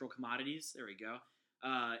 agricultural commodities. There we go.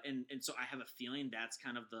 And so I have a feeling that's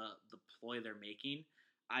kind of the ploy they're making.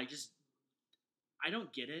 I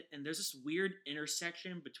don't get it. And there's this weird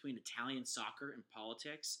intersection between Italian soccer and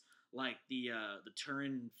politics, like the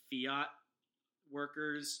Turin Fiat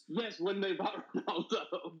workers. Yes, when they bought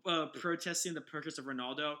Ronaldo, protesting the purchase of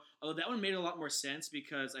Ronaldo. Although that one made a lot more sense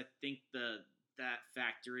because I think that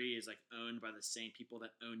factory is like owned by the same people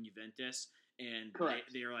that own Juventus, and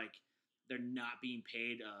they're not being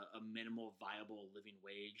paid a minimal viable living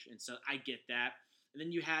wage, and so I get that. And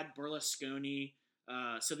then you had Berlusconi.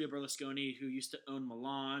 Silvio Berlusconi, who used to own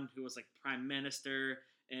Milan, who was like prime minister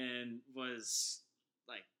and was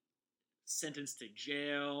like sentenced to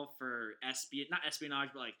jail for not espionage,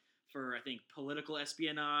 but like for I think political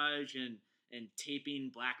espionage and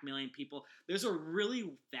taping, blackmailing people. There's a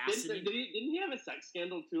really fascinating. Didn't he have a sex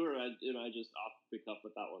scandal too, or am I just off the cuff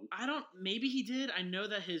with that one? Maybe he did. I know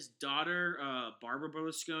that his daughter, Barbara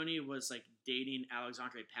Berlusconi, was like dating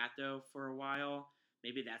Alexandre Pato for a while.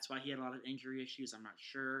 Maybe that's why he had a lot of injury issues. I'm not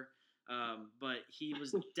sure. But he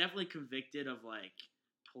was definitely convicted of like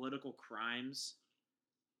political crimes.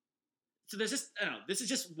 So there's just, I don't know, this is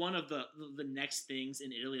just one of the next things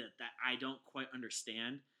in Italy that I don't quite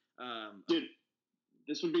understand. Dude,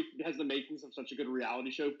 this has the makings of such a good reality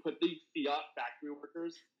show. Put the Fiat factory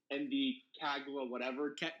workers and the Caglia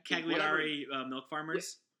Cagliari milk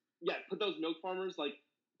farmers. Yeah, put those milk farmers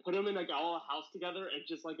put them in like all a house together and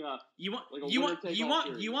just like a you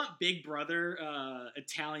want Big Brother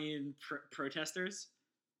Italian protesters.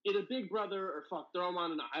 Either Big Brother or throw them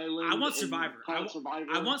on an island. I want Survivor. Survivor.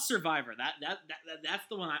 I want Survivor. That's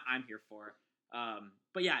the one I'm here for.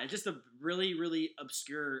 But yeah, it's just a really really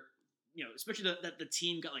obscure. Especially that the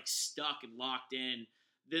team got like stuck and locked in.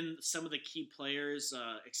 Then some of the key players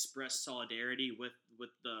expressed solidarity with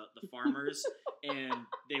the farmers, and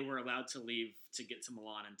they were allowed to leave to get to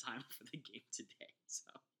Milan in time for the game today. So,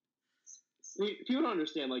 see, people don't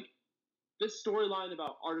understand, like, this storyline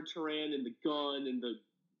about Arda Turan and the gun and the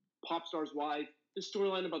pop star's wife, this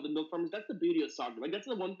storyline about the milk farmers, that's the beauty of soccer. Like, that's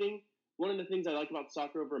the one of the things I like about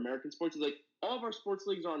soccer over American sports is, like, all of our sports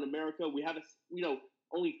leagues are in America. We have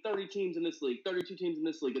only 30 teams in this league, 32 teams in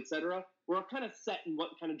this league, etc. We're kind of set in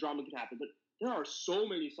what kind of drama could happen. But there are so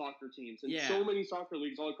many soccer teams and so many soccer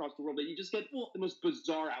leagues all across the world that you just get the most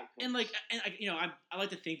bizarre outcomes. I like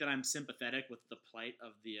to think that I'm sympathetic with the plight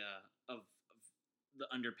of the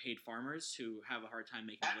underpaid farmers who have a hard time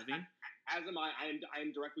making a living. As am I. I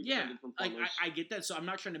am directly descended from farmers. I get that. So I'm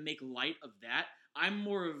not trying to make light of that. I'm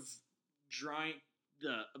more of drawing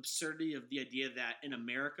the absurdity of the idea that in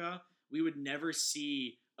America we would never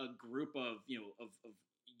see a group of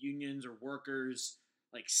unions or workers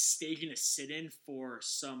like staging a sit-in for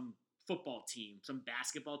some football team, some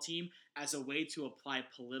basketball team, as a way to apply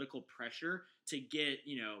political pressure to get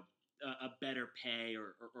a better pay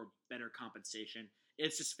or better compensation.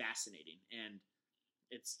 It's just fascinating, and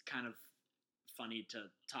it's kind of funny to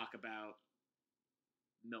talk about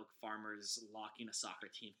milk farmers locking a soccer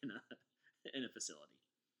team in a facility.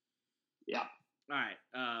 Yeah. All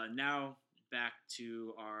right. Now back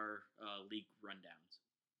to our league rundowns.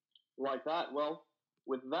 Like that. Well,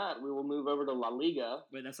 with that, we will move over to La Liga.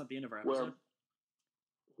 Wait, that's not the end of our episode.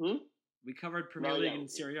 We covered Premier League and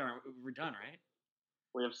Serie A. We're done, right?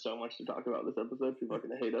 We have so much to talk about this episode. People are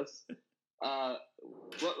going to hate us.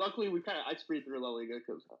 Luckily, I sprayed through La Liga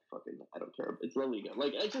because I don't care. It's La Liga.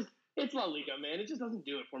 Like, it's La Liga, man. It just doesn't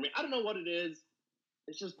do it for me. I don't know what it is.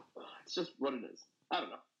 It's just what it is. I don't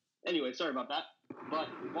know. Anyway, sorry about that. But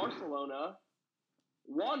Barcelona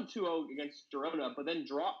won 2-0 against Girona, but then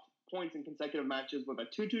dropped points in consecutive matches with a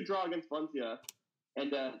 2-2 draw against Valencia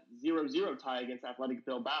and a 0-0 tie against Athletic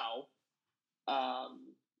Bilbao.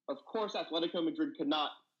 Of course, Atletico Madrid could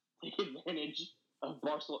not take advantage of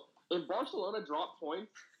Barcelona. If Barcelona dropped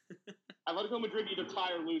points, Atletico Madrid either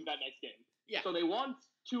tie or lose that next game. Yeah. So they won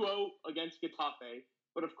 2-0 against Getafe.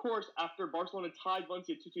 But of course, after Barcelona tied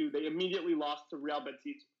Valencia 2-2, they immediately lost to Real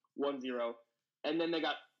Betis 1-0. And then they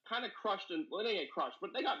got kind of crushed. They didn't get crushed,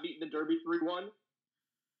 but they got beaten in the Derby 3-1.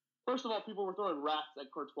 First of all, people were throwing rats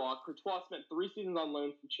at Courtois. Courtois spent 3 seasons on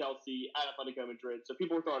loan from Chelsea at Atletico Madrid. So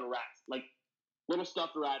people were throwing rats, like little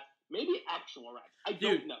stuffed rats, maybe actual rats. I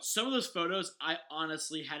don't know. Some of those photos, I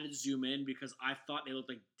honestly had to zoom in because I thought they looked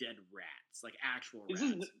like dead rats, like actual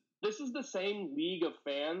rats. This is the same league of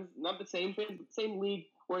fans, not the same fans, but the same league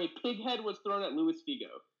where a pig head was thrown at Luis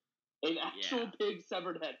Figo. An actual pig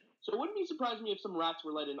severed head. So it wouldn't be surprising me if some rats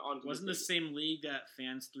were let in onto Wasn't the the same league that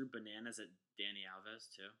fans threw bananas at Danny Alves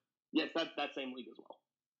too? Yes, that same league as well.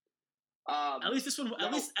 At least this one.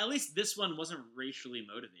 At least this one wasn't racially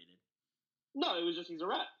motivated. No, it was just he's a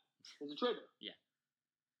rat. He's a traitor. Yeah,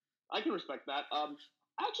 I can respect that. I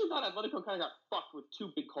actually thought Atletico kind of got fucked with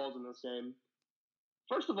two big calls in this game.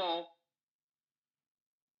 First of all,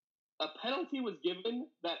 a penalty was given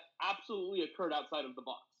that absolutely occurred outside of the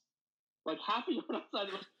box. Like half a yard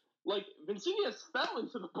outside of like Vincinius fell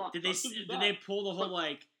into the box. Did they pull the whole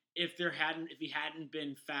like if he hadn't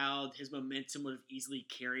been fouled, his momentum would have easily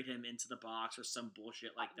carried him into the box or some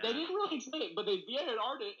bullshit like that? They didn't really explain it, but they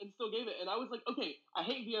VAR'd it and still gave it. And I was like, okay, I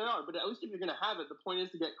hate VAR, but at least if you're gonna have it, the point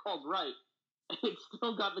is to get calls right. And it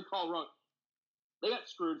still got the call wrong. They got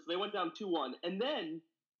screwed, so they went down 2-1, and then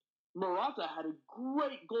Morata had a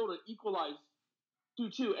great goal to equalize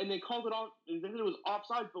 2-2, and they called it off. And they said it was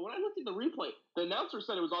offside. But when I looked at the replay, the announcer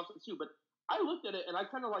said it was offside too. But I looked at it and I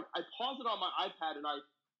kind of I paused it on my iPad and I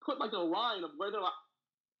put a line of where they're like.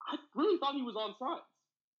 I really thought he was onside.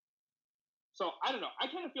 So I don't know. I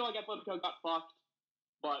kind of feel like Atletico got fucked,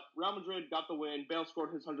 but Real Madrid got the win. Bale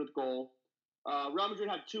scored his 100th goal. Real Madrid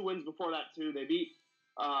had 2 wins before that too. They beat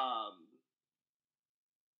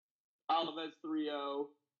Alaves 3-0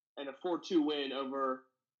 and a 4-2 win over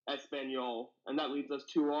Espanyol, and that leads us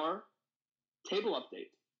to our table update.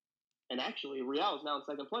 And actually, Real is now in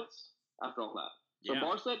second place after all that. So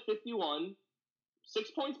Barca at 51,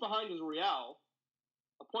 6 points behind is Real.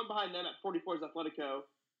 A point behind them at 44 is Atletico.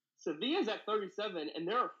 Sevilla's at 37, and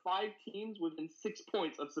there are 5 teams within 6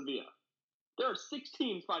 points of Sevilla. There are 6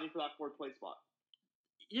 teams fighting for that 4th place spot.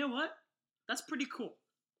 You know what? That's pretty cool.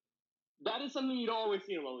 That is something you don't always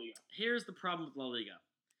see in La Liga. Here's the problem with La Liga.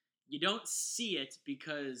 You don't see it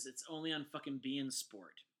because it's only on fucking beIN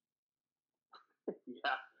Sport.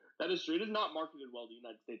 Yeah, that is true. It is not marketed well to the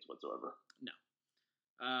United States whatsoever. No.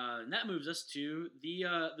 And that moves us to the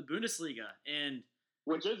Bundesliga, and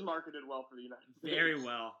which is marketed well for the United States. Very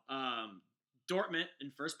well. Dortmund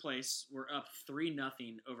in first place. We're up 3-0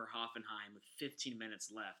 over Hoffenheim with 15 minutes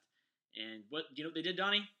left. And what they did,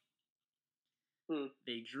 Donnie?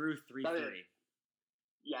 They drew 3-3.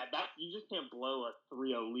 Yeah, you just can't blow a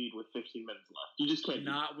 3-0 lead with 15 minutes left. You just can't.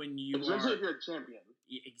 Not when you especially if you're a champion.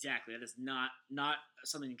 Exactly. That is not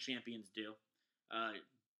something champions do.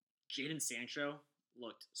 Jadon Sancho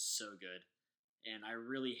looked so good. And I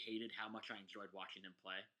really hated how much I enjoyed watching him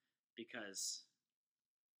play because,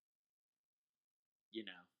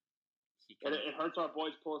 it hurts our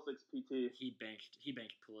boys Pulisic's PT. He benched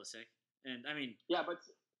Pulisic, and I mean, yeah,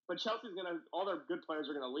 but Chelsea's all their good players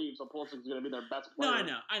are gonna leave, so Pulisic's gonna be their best player.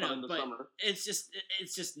 No, I know, but summer. It's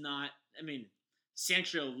just not. I mean,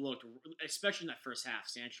 Sancho looked, especially in that first half,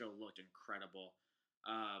 Sancho looked incredible,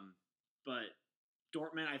 but.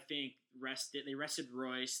 Dortmund, I think, They rested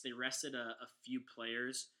Royce. They rested a few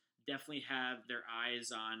players. Definitely have their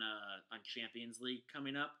eyes on Champions League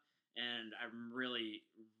coming up, and I'm really,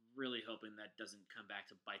 really hoping that doesn't come back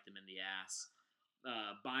to bite them in the ass.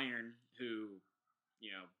 Bayern, who,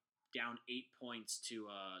 down 8 points to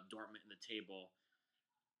Dortmund in the table,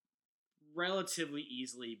 relatively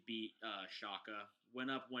easily beat Schalke. Went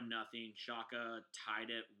up 1-0. Schalke tied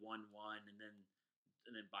it 1-1, and then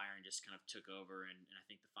Bayern just kind of took over, and I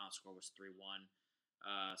think the final score was 3-1.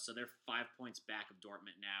 So they're 5 points back of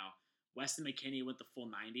Dortmund now. Weston McKennie went the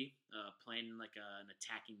full 90, playing in an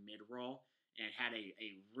attacking mid-role, and had a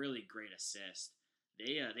really great assist.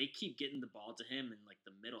 They keep getting the ball to him in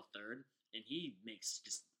the middle third, and he makes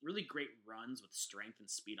just really great runs with strength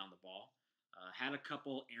and speed on the ball. Had a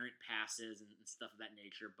couple errant passes and stuff of that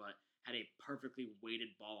nature, but had a perfectly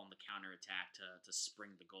weighted ball on the counterattack to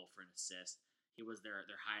spring the goal for an assist. He was their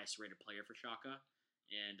highest rated player for Schalke,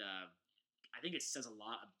 and I think it says a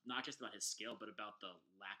lot, not just about his skill, but about the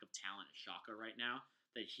lack of talent at Schalke right now,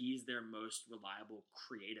 that he's their most reliable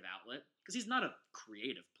creative outlet, because he's not a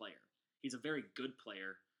creative player. He's a very good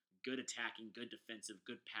player, good attacking, good defensive,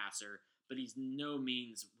 good passer, but he's no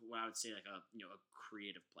means what I would say a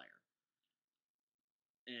creative player.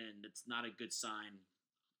 And it's not a good sign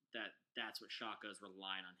that that's what Schalke is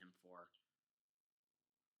relying on him for.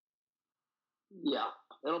 Yeah,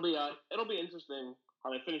 it'll be interesting how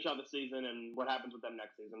they finish out the season and what happens with them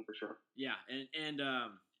next season for sure. Yeah, and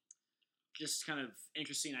just kind of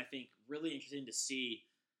interesting. I think really interesting to see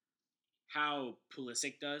how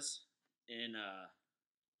Pulisic does in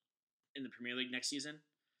the Premier League next season,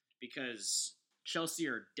 because Chelsea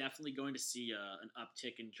are definitely going to see an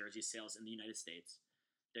uptick in jersey sales in the United States.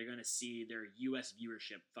 They're going to see their U.S.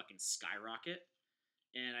 viewership fucking skyrocket,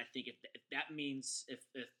 and I think if that means if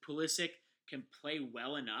Pulisic can play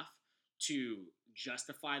well enough to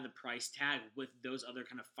justify the price tag with those other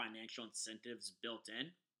kind of financial incentives built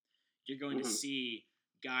in, you're going to see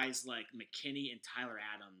guys like McKinney and Tyler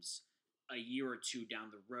Adams a year or two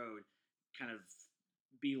down the road kind of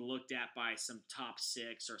be looked at by some top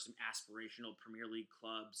six or some aspirational Premier League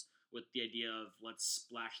clubs with the idea of let's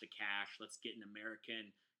splash the cash, let's get an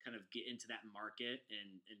American, kind of get into that market,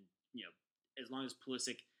 and as long as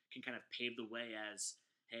Pulisic can kind of pave the way as,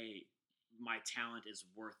 hey, my talent is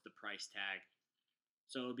worth the price tag.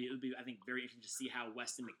 So it'll be I think very interesting to see how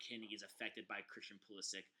Weston McKennie is affected by Christian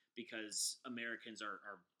Pulisic, because Americans are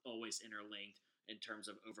always interlinked in terms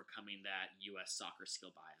of overcoming that U.S. soccer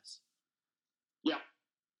skill bias. Yeah.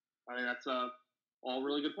 I mean, that's all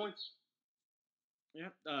really good points.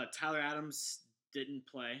 Yeah. Tyler Adams didn't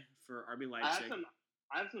play for RB Leipzig.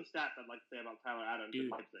 I have some stats I'd like to say about Tyler Adams.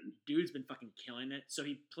 Dude's been fucking killing it. So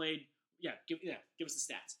he played. Give us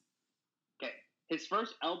the stats. Okay, his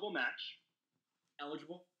first eligible match.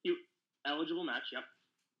 Eligible match. Yep.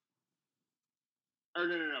 Or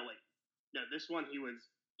no, wait. No, this one he was.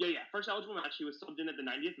 First eligible match. He was subbed in at the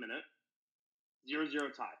 90th minute.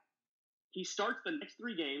 0-0 tie. He starts the next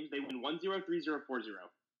 3 games. They win 1-0, 3-0, 4-0.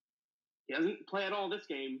 He doesn't play at all this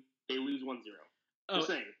game. They lose 1-0. Oh,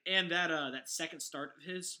 and that second start of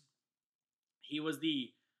his, he was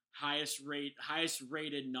the highest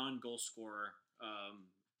rated non-goal scorer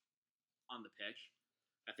on the pitch.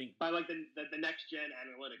 I think by like the next gen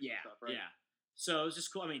analytics and stuff, right? Yeah. So it's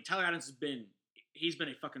just cool. I mean, Tyler Adams he's been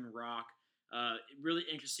a fucking rock. Really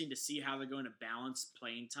interesting to see how they're going to balance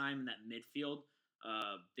playing time in that midfield.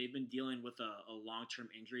 They've been dealing with a long-term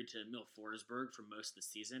injury to Emil Forsberg for most of the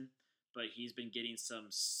season, but he's been getting some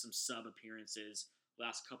sub appearances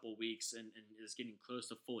last couple weeks and is getting close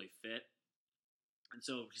to fully fit. And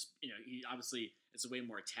so just he obviously is way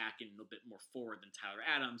more attacking, a little bit more forward than Tyler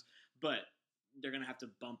Adams, but they're going to have to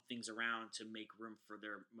bump things around to make room for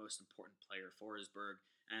their most important player, Forsberg.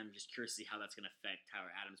 And I'm just curious to see how that's going to affect Tyler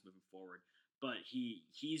Adams moving forward. But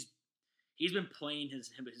he's been playing his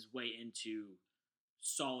way into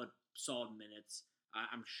solid minutes.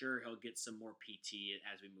 I'm sure he'll get some more PT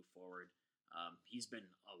as we move forward. He's been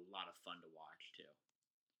a lot of fun to watch too.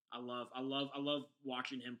 I love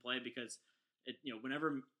watching him play because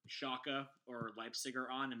whenever Xhaka or Leipzig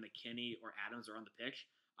are on and McKinney or Adams are on the pitch,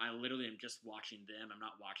 I literally am just watching them. I'm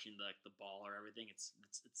not watching the ball or everything. It's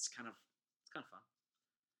kind of fun.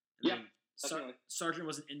 And Sargent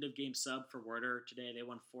was an end of game sub for Werder today. They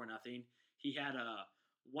won 4-0. He had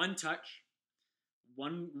one touch,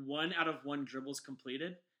 one out of 1 dribbles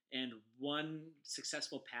completed, and 1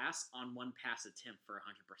 successful pass on 1 pass attempt for 100%.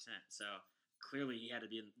 So clearly he had to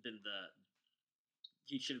be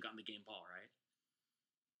he should have gotten the game ball, right?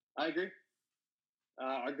 I agree.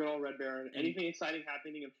 Our good old Red Baron. Anything exciting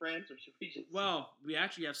happening in France, or should we just? Well, we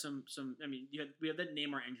actually have some. I mean, we have that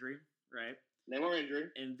Neymar injury, right? Neymar injury,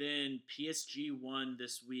 and then PSG won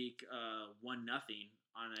this week, 1-0 on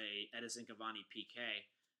a Edison Cavani PK.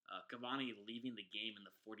 Cavani leaving the game in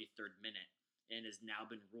the 43rd minute and has now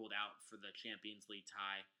been ruled out for the Champions League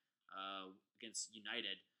tie against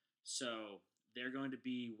United. So they're going to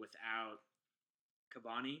be without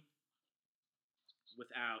Cavani,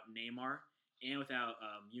 without Neymar, and without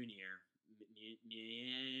Munier.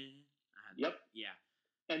 Yep. Yeah.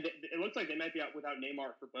 And it looks like they might be out without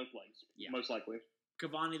Neymar for both legs, most likely.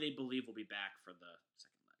 Cavani, they believe, will be back for the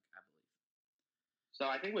second leg, I believe. So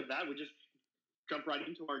I think with that, we just jump right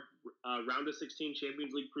into our round of 16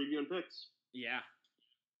 Champions League preview and picks. Yeah.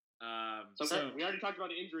 So we already talked about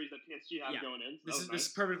the injuries that PSG have going in. So this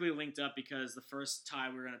is perfectly linked up because the first tie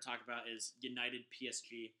we're going to talk about is United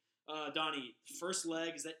PSG. Donnie, first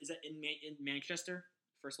leg, is that in Manchester?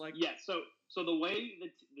 First leg? Yeah, so the way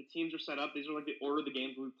the teams are set up, these are like the order of the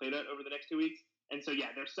games we've played at over the next 2 weeks. And so,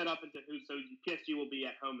 they're set up into who. So PSG will be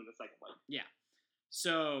at home in the second leg. Yeah.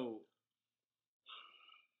 So,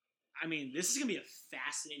 I mean, this is going to be a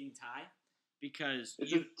fascinating tie because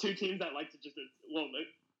it's just 2 teams that like to just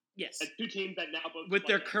yes, 2 teams that now both with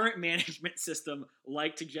their current management system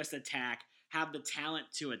like to just attack, have the talent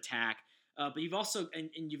to attack. But you've also and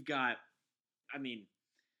you've got, I mean,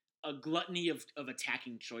 a gluttony of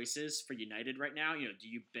attacking choices for United right now. Do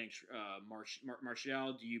you bench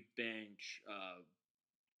Martial? Do you bench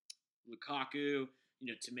Lukaku?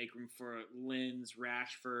 To make room for Linz,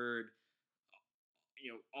 Rashford.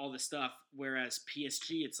 All this stuff. Whereas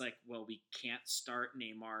PSG, it's like, well, we can't start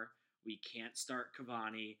Neymar. We can't start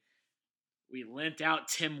Cavani. We lent out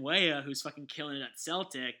Tim Weah, who's fucking killing it at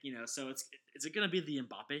Celtic. So is it going to be the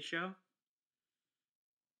Mbappe show?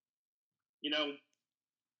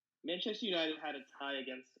 Manchester United had a tie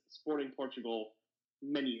against Sporting Portugal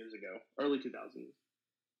many years ago, early 2000s.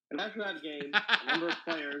 And after that game, a number of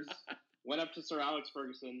players went up to Sir Alex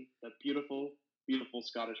Ferguson, that beautiful, beautiful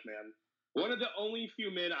Scottish man. One of the only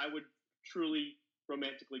few men I would truly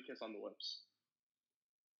romantically kiss on the lips.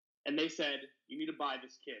 And they said, you need to buy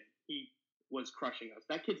this kid. He was crushing us.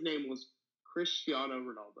 That kid's name was Cristiano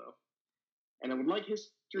Ronaldo. And I would like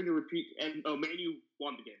history to repeat. And Manu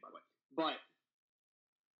won the game, by the way. But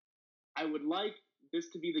I would like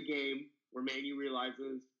this to be the game where Manu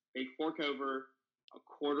realizes they fork over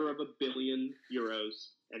 €250 million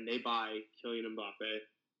and they buy Kylian Mbappe,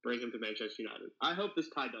 bring him to Manchester United. I hope this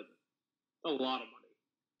tie does it. It's a lot of money.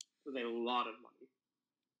 It's a lot of money.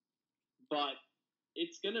 But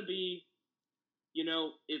it's going to be,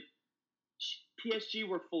 if PSG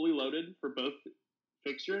were fully loaded for both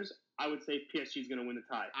fixtures, I would say PSG is going to win the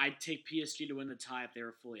tie. I'd take PSG to win the tie if they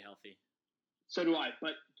were fully healthy. So do I.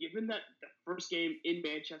 But given that the first game in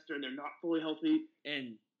Manchester and they're not fully healthy.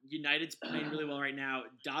 And United's playing really well right now.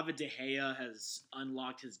 David De Gea has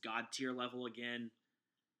unlocked his God tier level again.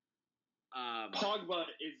 Pogba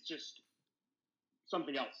is just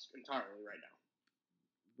something else entirely right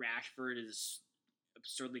now. Rashford is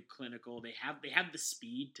absurdly clinical. They have the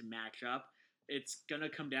speed to match up. It's gonna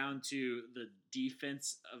come down to the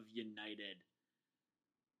defense of United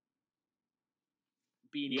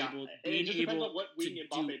being able. It just depends on what wing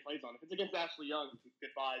Mbappe plays on. If it's against Ashley Young,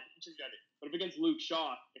 goodbye. But if against Luke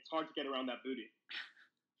Shaw, it's hard to get around that booty.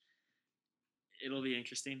 It'll be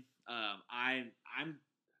interesting. I'm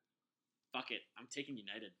fuck it. I'm taking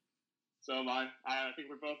United. So am I. I think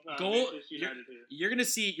we're both United here. You're gonna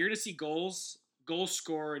see goals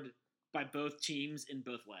scored by both teams in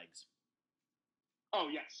both legs. Oh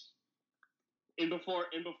yes. In before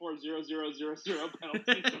 0-0-0-0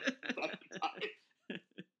 penalties.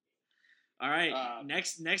 All right.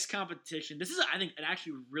 Next competition. This is, I think, an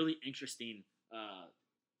actually really interesting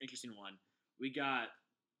one. We got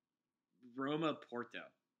Roma Porto.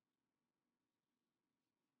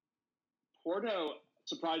 Porto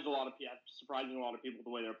surprising a lot of people with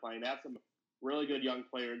the way they're playing. They have some really good young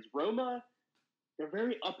players. Roma, they're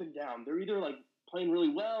very up and down. They're either like playing really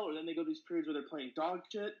well, or then they go these periods where they're playing dog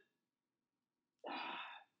shit.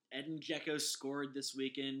 Edin Dzeko scored this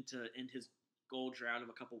weekend to end his goal drought of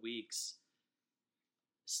a couple weeks.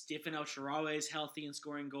 Stephen El Shaarawy is healthy and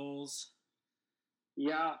scoring goals.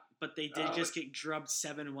 Yeah. But they did just get drubbed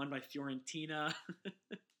 7-1 by Fiorentina.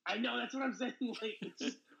 I know, that's what I'm saying. Like,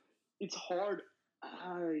 it's hard.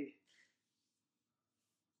 I'm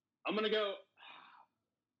going to go,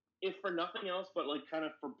 if for nothing else, but like kind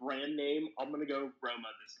of for brand name, I'm going to go Roma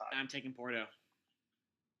this time. I'm taking Porto.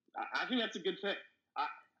 I think that's a good pick.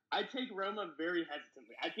 I take Roma very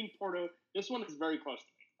hesitantly. I think Porto, this one is very close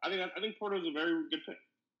to me. I think Porto is a very good pick.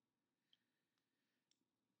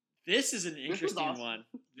 This is an interesting one.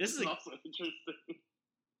 This is also interesting.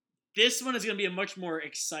 This one is going to be a much more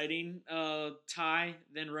exciting tie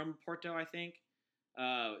than Roma Porto, I think.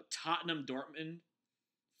 Tottenham Dortmund,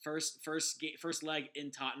 first leg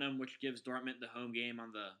in Tottenham, which gives Dortmund the home game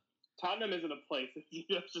on the. Tottenham isn't a place;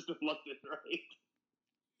 it's just in London, right?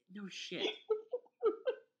 No shit.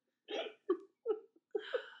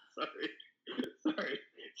 Sorry.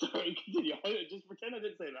 Continue. Just pretend I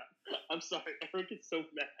didn't say that. I'm sorry. Eric is so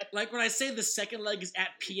mad. Like when I say the second leg is at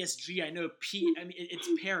PSG, I know I mean it's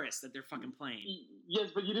Paris that they're fucking playing. Yes,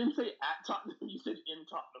 but you didn't say at Tottenham. You said in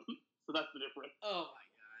Tottenham. So that's the difference. Oh my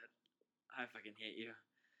god, I fucking hate you.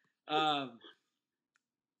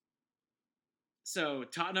 So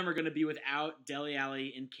Tottenham are going to be without Dele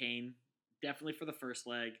Alli and Kane, definitely for the first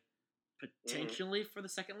leg, potentially for the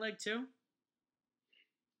second leg too.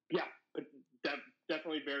 Yeah, but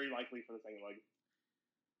definitely very likely for the second leg.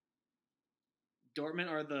 Dortmund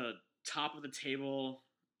are the top of the table.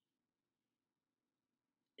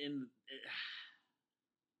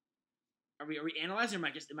 Are we analyzing, or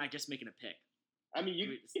am I just making a pick? I mean,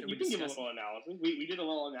 you can give a little analysis. We did a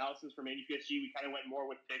little analysis for Manu PSG. We kind of went more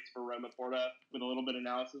with picks for Roma Porto with a little bit of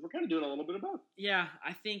analysis. We're kind of doing a little bit of both. Yeah,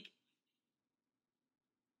 I think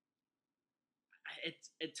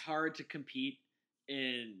it's hard to compete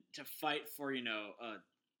and to fight for,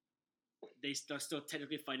 they're still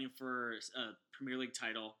technically fighting for a Premier League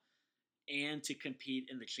title and to compete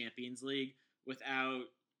in the Champions League without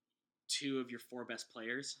two of your four best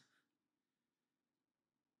players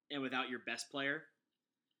and without your best player.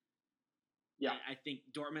 Yeah. I think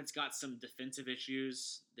Dortmund's got some defensive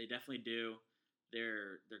issues. They definitely do.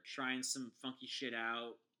 They're trying some funky shit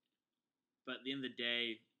out. But at the end of the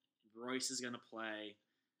day, Royce is going to play.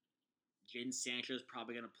 Jadon Sancho is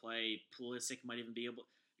probably going to play. Pulisic might even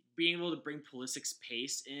being able to bring Pulisic's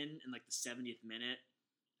pace in like the 70th minute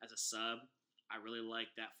as a sub. I really like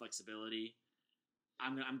that flexibility.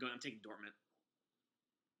 I'm taking Dortmund.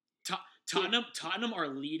 Tottenham are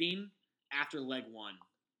leading after leg 1,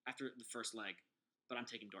 after the first leg, but I'm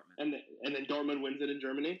taking Dortmund. And then Dortmund wins it in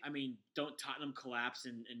Germany? I mean, don't Tottenham collapse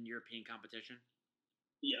in European competition?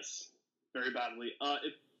 Yes, very badly.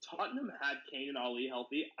 If Tottenham had Kane and Ali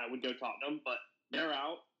healthy, I would go Tottenham, but they're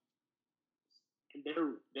out. And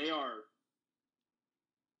they are,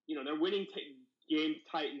 they're winning games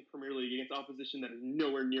tight in the Premier League against opposition that is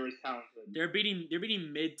nowhere near as talented. They're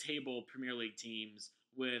beating mid-table Premier League teams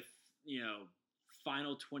with,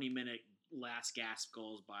 final 20-minute last gasp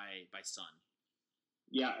goals by Son.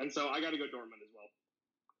 Yeah, and so I got to go Dortmund as well.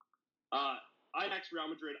 Ajax, Real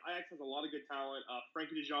Madrid. Ajax has a lot of good talent.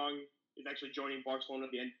 Frankie de Jong is actually joining Barcelona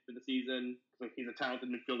at the end of the season. So he's a talented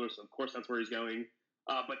midfielder, so of course that's where he's going.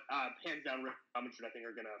 But hands down, Real Madrid, I think,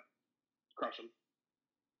 are going to crush him.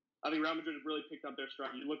 I think Real Madrid have really picked up their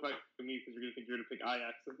stride. You look like me because you're going to think you're going to pick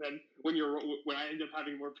Ajax. And then when I end up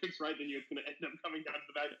having more picks right than you, it's going to end up coming down to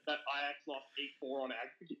the fact that Ajax lost 8-4 on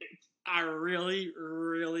aggregate. I really,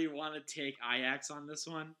 really want to take Ajax on this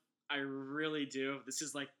one. I really do.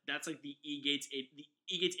 That's like the E-Gates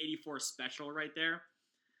 84 special right there.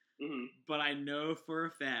 Mm-hmm. But I know for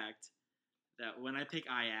a fact that when I pick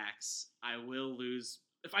Ajax, I will lose.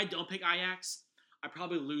 If I don't pick Ajax, I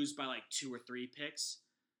probably lose by like 2 or 3 picks.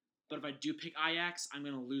 But if I do pick Ajax, I'm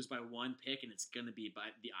going to lose by 1 pick, and it's going to be by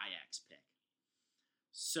the Ajax pick.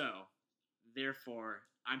 So, therefore,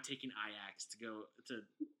 I'm taking Ajax to go to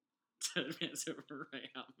advance over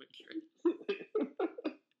Real Madrid.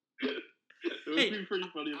 It would be pretty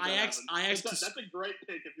funny if Ajax. That's a great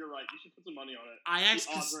pick if you're right. You should put some money on it. Ajax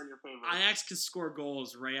the odds are in your favor. Ajax can score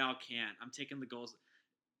goals. Real can't. I'm taking the goals.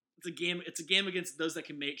 It's a game against those that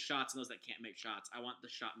can make shots and those that can't make shots. I want the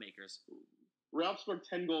shot makers. Real scored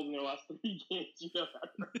 10 goals in their last 3 games. You know that,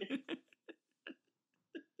 right?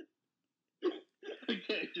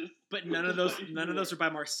 Okay, but none of those are by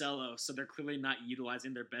Marcelo, so they're clearly not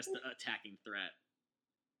utilizing their best attacking threat.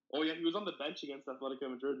 Oh yeah, he was on the bench against Atletico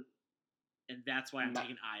Madrid. And that's why I'm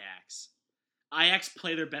taking Ajax. Ajax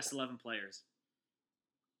play their best 11 players.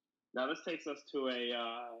 Now this takes us to a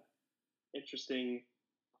interesting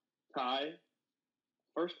tie.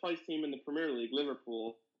 First place team in the Premier League,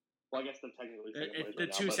 Liverpool. Well, I guess they're technically second place the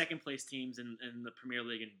right two now, second place teams in the Premier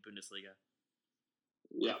League and Bundesliga.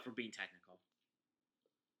 Yeah, for being technical.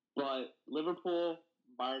 But Liverpool,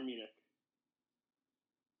 Bayern Munich.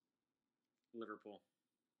 Liverpool.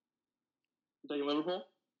 You taking Liverpool?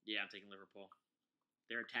 Yeah, I'm taking Liverpool.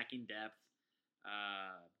 They're attacking depth.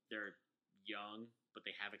 They're young, but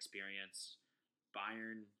they have experience.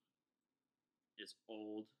 Bayern is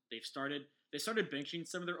old. They started benching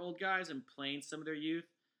some of their old guys and playing some of their youth.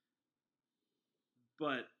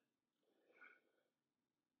 But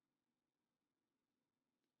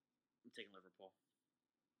I'm taking Liverpool.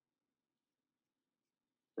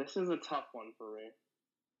 This is a tough one for me.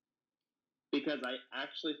 Because I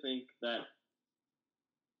actually think that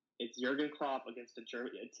it's Jurgen Klopp against a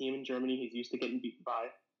team in Germany he's used to getting beaten by.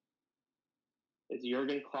 It's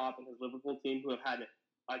Jurgen Klopp and his Liverpool team who have had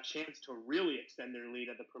a chance to really extend their lead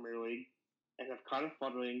at the Premier League and have kind of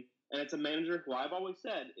fluttering. And it's a manager who I've always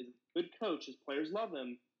said is a good coach. His players love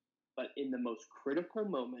him. But in the most critical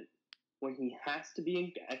moment, when he has to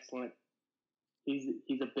be excellent, he's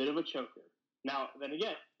a bit of a choker. Now, then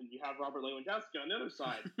again, you have Robert Lewandowski on the other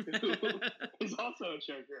side, who is also a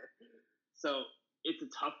choker. So it's a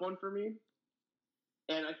tough one for me.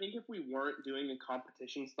 And I think if we weren't doing the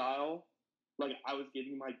competition style, like I was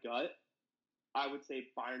giving my gut, I would say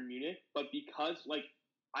Bayern Munich. But because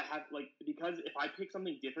if I pick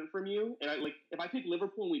something different from you, and if I pick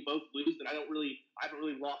Liverpool and we both lose, then I haven't really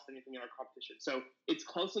lost anything in our competition. So it's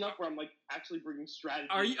close enough where I'm like actually bringing strategy.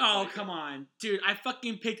 Are you? Oh, come on, dude! I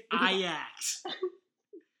fucking picked Ajax.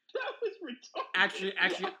 That was retarded.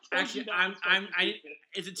 Actually,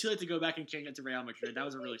 is it too late to go back and change it to Real Madrid? That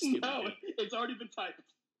was a really stupid pick. It's already been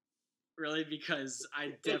typed. Really? Because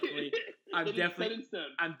it's definitely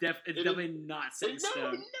not set in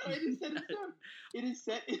stone. No, it is set in stone. It is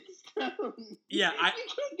set in stone. Yeah, you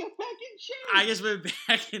can't go back and change. I just went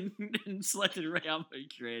back and selected Real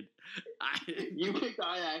Madrid. You picked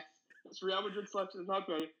Ajax. It's Real Madrid selection is not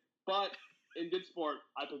great, but in good sport,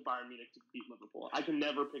 I picked Bayern Munich to beat Liverpool. I can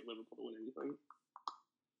never pick Liverpool to win anything.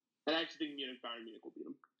 And I actually think Bayern Munich will beat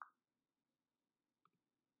them.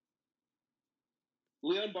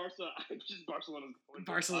 Leon Barca, just Barcelona's going.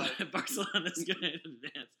 Barcelona's going to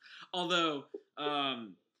advance. Although,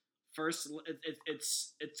 first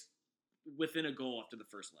it's within a goal after the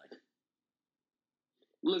first leg.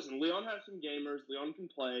 Listen, Leon has some gamers. Leon can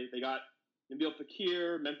play. They got Nabil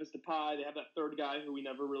Fekir, Memphis Depay. They have that third guy who we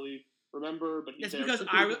never really remember, but he's It's there. because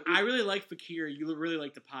I really like Fakir. You really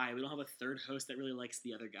like the pie. We don't have a third host that really likes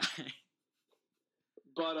the other guy.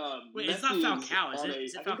 But wait, it's not Falcao, is it?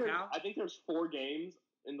 Is it Falcao? I think there's 4 games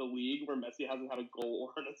in the league where Messi hasn't had a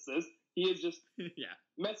goal or an assist. He is just Yeah.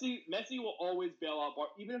 Messi will always bail out.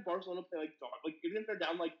 Even if Barcelona play even if they're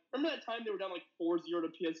down remember that time they were down 4-0 to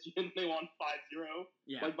PSG and they won 5-0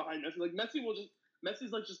 Yeah. behind Messi.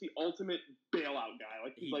 Messi's just the ultimate bailout guy.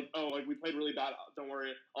 He's we played really bad. Don't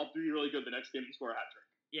worry, I'll do really good the next game and score a hat trick.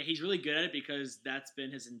 Yeah, he's really good at it because that's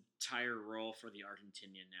been his entire role for the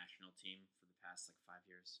Argentinian national team for the past 5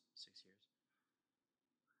 years, 6 years.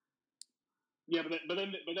 Yeah, but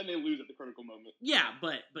then they lose at the critical moment. Yeah,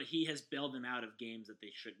 but he has bailed them out of games that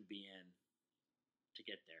they shouldn't be in to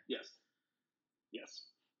get there. Yes.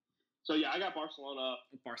 So yeah, I got Barcelona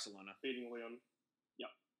beating Lyon.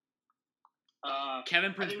 Yeah.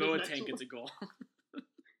 Kevin Prince Boateng gets a goal.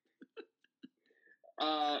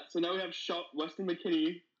 So now we have Weston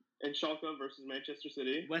McKennie and Schalke versus Manchester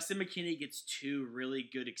City. Weston McKennie gets two really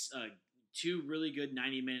good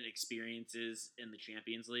 90-minute experiences in the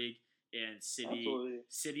Champions League. And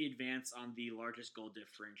City advance on the largest goal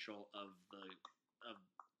differential of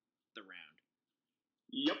the round.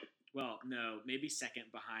 Yep. Well, no, maybe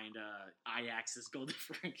second behind Ajax's goal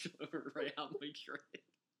differential over Real Madrid.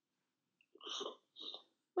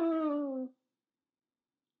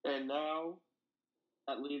 And now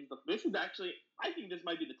that leaves this is actually, I think this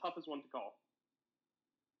might be the toughest one to call.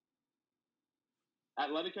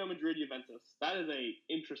 Atletico Madrid Juventus. That is a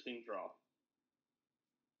interesting draw.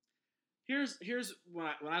 Here's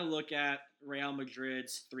when I look at Real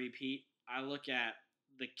Madrid's three-peat, I look at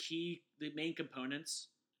the main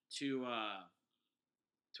components to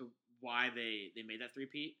why they made that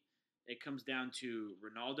three-peat. It comes down to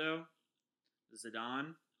Ronaldo,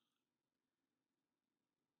 Zidane,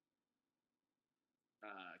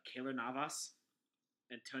 Keylor Navas,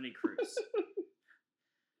 and Toni Kroos.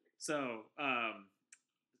 So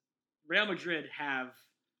Real Madrid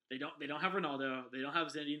They don't have Ronaldo, they don't have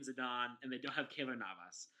Zinedine Zidane, and they don't have Keylor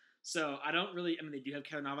Navas. So I don't really. I mean, they do have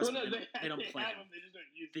Keylor Navas, but they don't play him.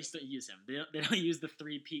 They just don't use him. They don't use the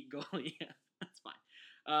three-peat goalie. That's fine.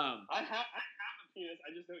 I have a penis.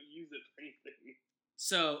 I just don't use it for anything.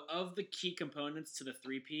 So of the key components to the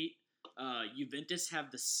three-peat, Juventus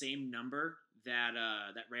have the same number that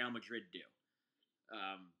Real Madrid do.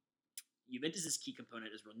 Juventus' key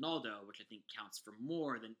component is Ronaldo, which I think counts for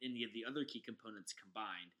more than any of the other key components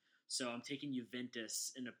combined. So I'm taking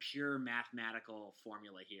Juventus in a pure mathematical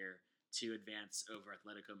formula here to advance over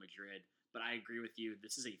Atletico Madrid. But I agree with you.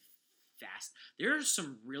 This is a fast. There are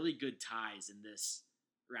some really good ties in this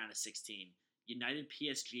round of 16. United,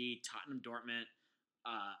 PSG, Tottenham, Dortmund,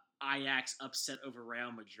 Ajax upset over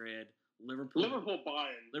Real Madrid, Liverpool,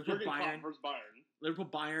 Bayern, Liverpool,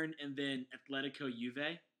 Bayern, and then Atletico,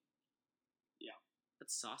 Juve. Yeah,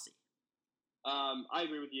 that's saucy. I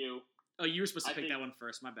agree with you. Oh, you were supposed to pick that one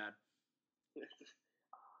first. My bad.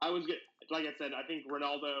 I was good. Like I said, I think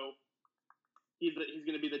Ronaldo. He's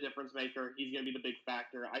going to be the difference maker. He's going to be the big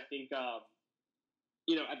factor. I think.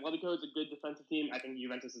 Atletico is a good defensive team. I think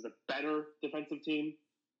Juventus is a better defensive team.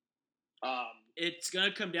 It's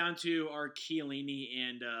going to come down to are Chiellini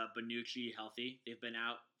and Bonucci healthy? They've been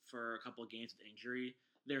out for a couple of games with injury.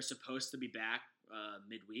 They're supposed to be back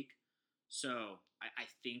midweek. So I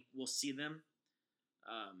think we'll see them.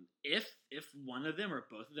 If one of them or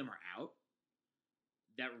both of them are out,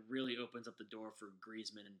 that really opens up the door for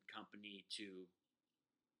Griezmann and company to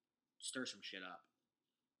stir some shit up.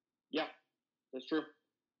 Yeah, that's true.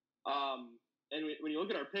 And when you look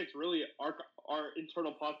at our picks, really our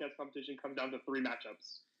internal podcast competition comes down to 3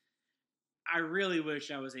 matchups. I really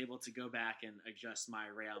wish I was able to go back and adjust my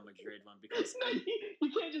Real Madrid one because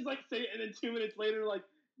you can't just say it and then 2 minutes later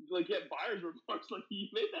get buyer's remarks you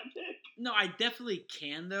made that pick. No, I definitely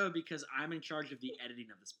can though because I'm in charge of the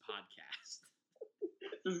editing of this podcast.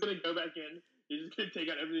 Just gonna go back in. You're just gonna take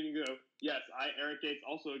out everything and go. Yes, I, Eric Gates,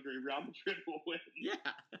 also agree. Real Madrid will win. Yeah.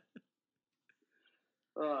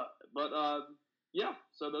 Yeah.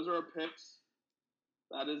 So those are our picks.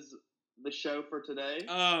 That is the show for today.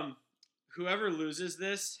 Whoever loses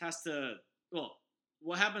this has to. Well,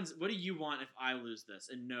 what happens? What do you want if I lose this?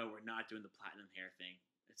 And no, we're not doing the platinum hair thing.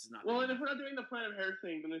 It's not. Well, and if we're not doing the platinum hair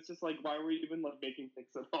thing, then it's just why are we even making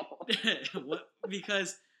picks at all?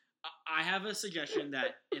 Because I have a suggestion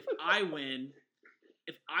that if I win,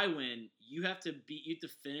 you have to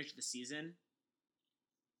finish the season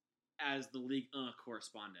as the Ligue 1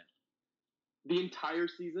 correspondent. The entire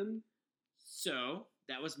season? So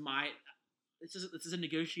that was my. This is a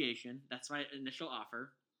negotiation. That's my initial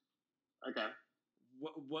offer. Okay.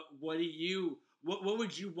 What do you What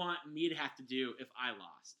would you want me to have to do if I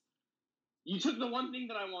lost? You took the one thing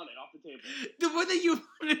that I wanted off the table. The one that you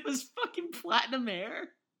wanted was fucking platinum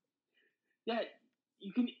hair? Yeah,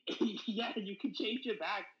 you can. Yeah, you can change it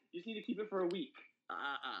back. You just need to keep it for a week.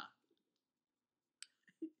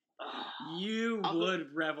 You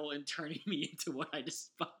would revel in turning me into what I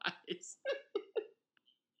despise.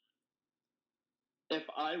 If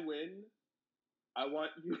I win, I want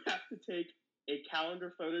you have to take a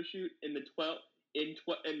calendar photo shoot in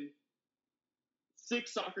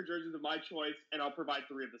 6 soccer jerseys of my choice, and I'll provide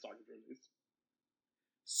 3 of the soccer jerseys.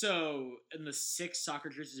 So, in the 6 soccer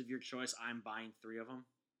jerseys of your choice, I'm buying 3 of them?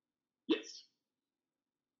 Yes.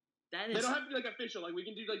 That is... They don't have to be, like, official. Like, we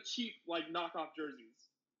can do, like, cheap, like, knockoff jerseys.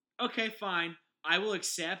 Okay, fine. I will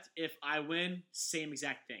accept. If I win, same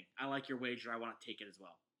exact thing. I like your wager. I want to take it as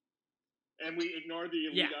well. And we ignore the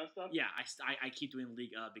Liga stuff? Yeah, I keep doing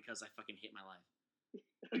Liga because I fucking hate my life.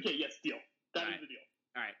 Okay, yes, deal. That is the deal.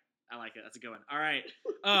 All right. I like it. That's a good one. All right.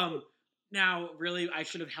 Now, really, I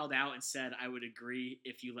should have held out and said I would agree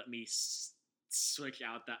if you let me switch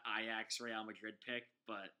out the Ajax Real Madrid pick,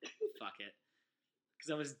 but fuck it. Because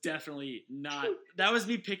that was definitely not... That was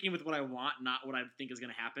me picking with what I want, not what I think is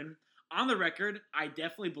going to happen. On the record, I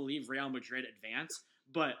definitely believe Real Madrid advance,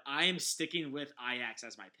 but I am sticking with Ajax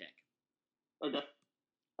as my pick. Okay.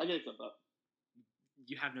 I can accept that.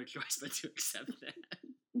 You have no choice but to accept that.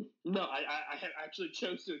 No, I actually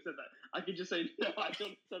chose to accept that. I could just say, no, I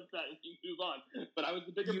don't accept that, and you move on. But I was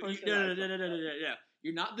the bigger person. No.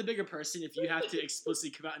 You're not the bigger person if you have to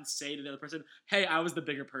explicitly come out and say to the other person, hey, I was the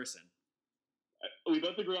bigger person. We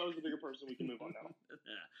both agree I was the bigger person. We can move on now.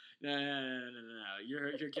 No.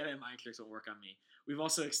 You're getting my tricks won't work on me. We've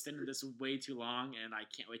also extended this way too long, and I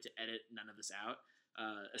can't wait to edit none of this out,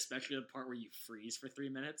 especially the part where you freeze for 3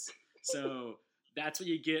 minutes. So... That's what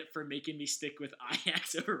you get for making me stick with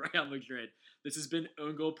Ajax over Real Madrid. This has been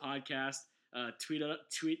Own Goal Podcast.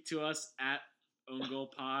 Tweet to us at Own Goal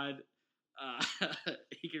Pod.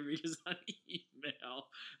 You can reach us on email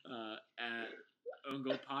at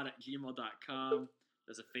owngoalpod@gmail.com.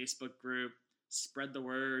 There's a Facebook group. Spread the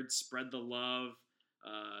word. Spread the love.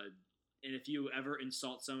 And if you ever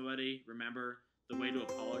insult somebody, remember, the way to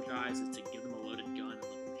apologize is to give them a loaded gun and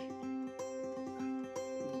let them shoot.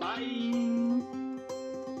 Bye!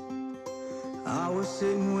 I was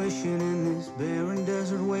sitting wishing in this barren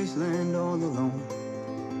desert wasteland all alone,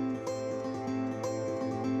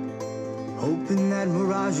 hoping that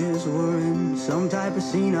mirages were in some type of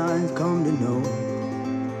scene I've come to know.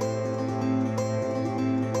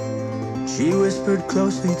 She whispered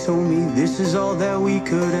closely, told me this is all that we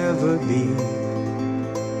could ever be,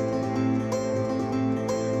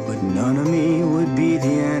 but none of me would be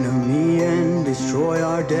the enemy and destroy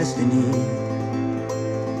our destiny.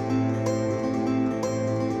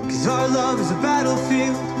 Our love is a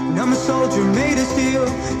battlefield, and I'm a soldier made of steel,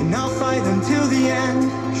 and I'll fight them till the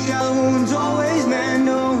end. Shallow wounds always mend,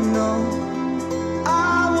 oh no,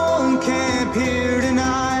 I won't camp here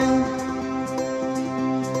tonight.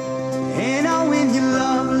 And I'll win you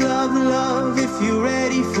love, if you're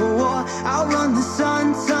ready for war. I'll run the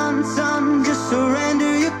sun, just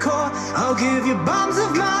surrender your core. I'll give you bombs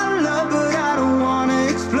of my love, but I don't wanna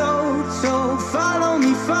explode. So follow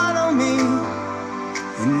me,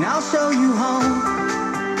 and I'll show you home.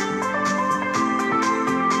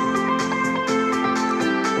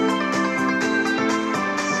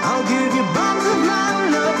 I'll give you bombs of my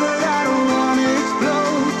love, but I don't wanna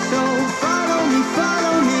explode. So follow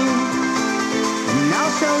me, and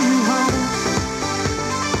I'll show you home.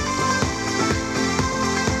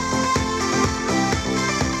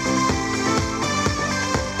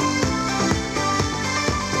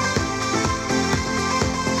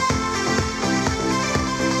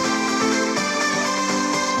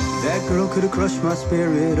 That girl could have crushed my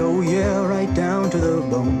spirit, oh yeah, right down to the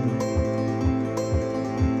bone.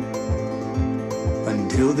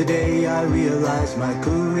 Until the day I realized my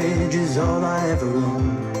courage is all I ever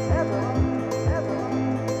own.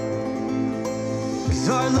 'Cause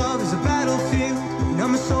our love is a battlefield, and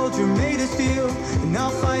I'm a soldier made of steel, and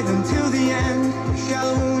I'll fight them till the end.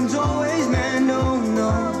 Shallow wounds always mend, oh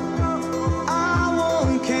no, I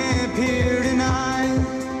won't camp here tonight.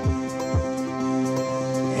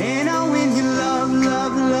 And I'll win you love,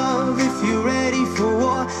 if you're ready for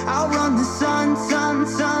war. I'll run the sun,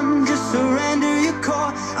 just surrender your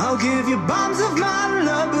core. I'll give you bombs of my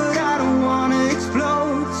love, but I don't wanna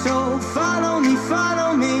explode. So follow me,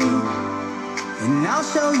 and I'll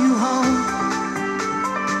show you home.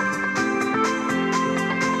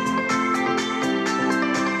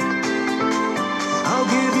 I'll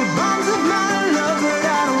give you bombs of my love, but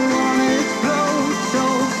I don't wanna explode. So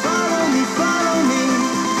follow me,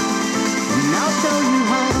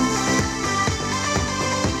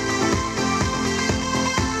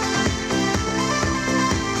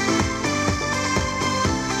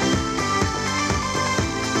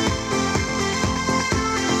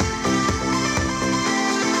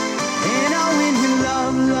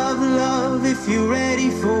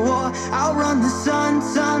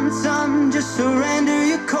 son, just surrender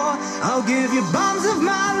your core. I'll give you bombs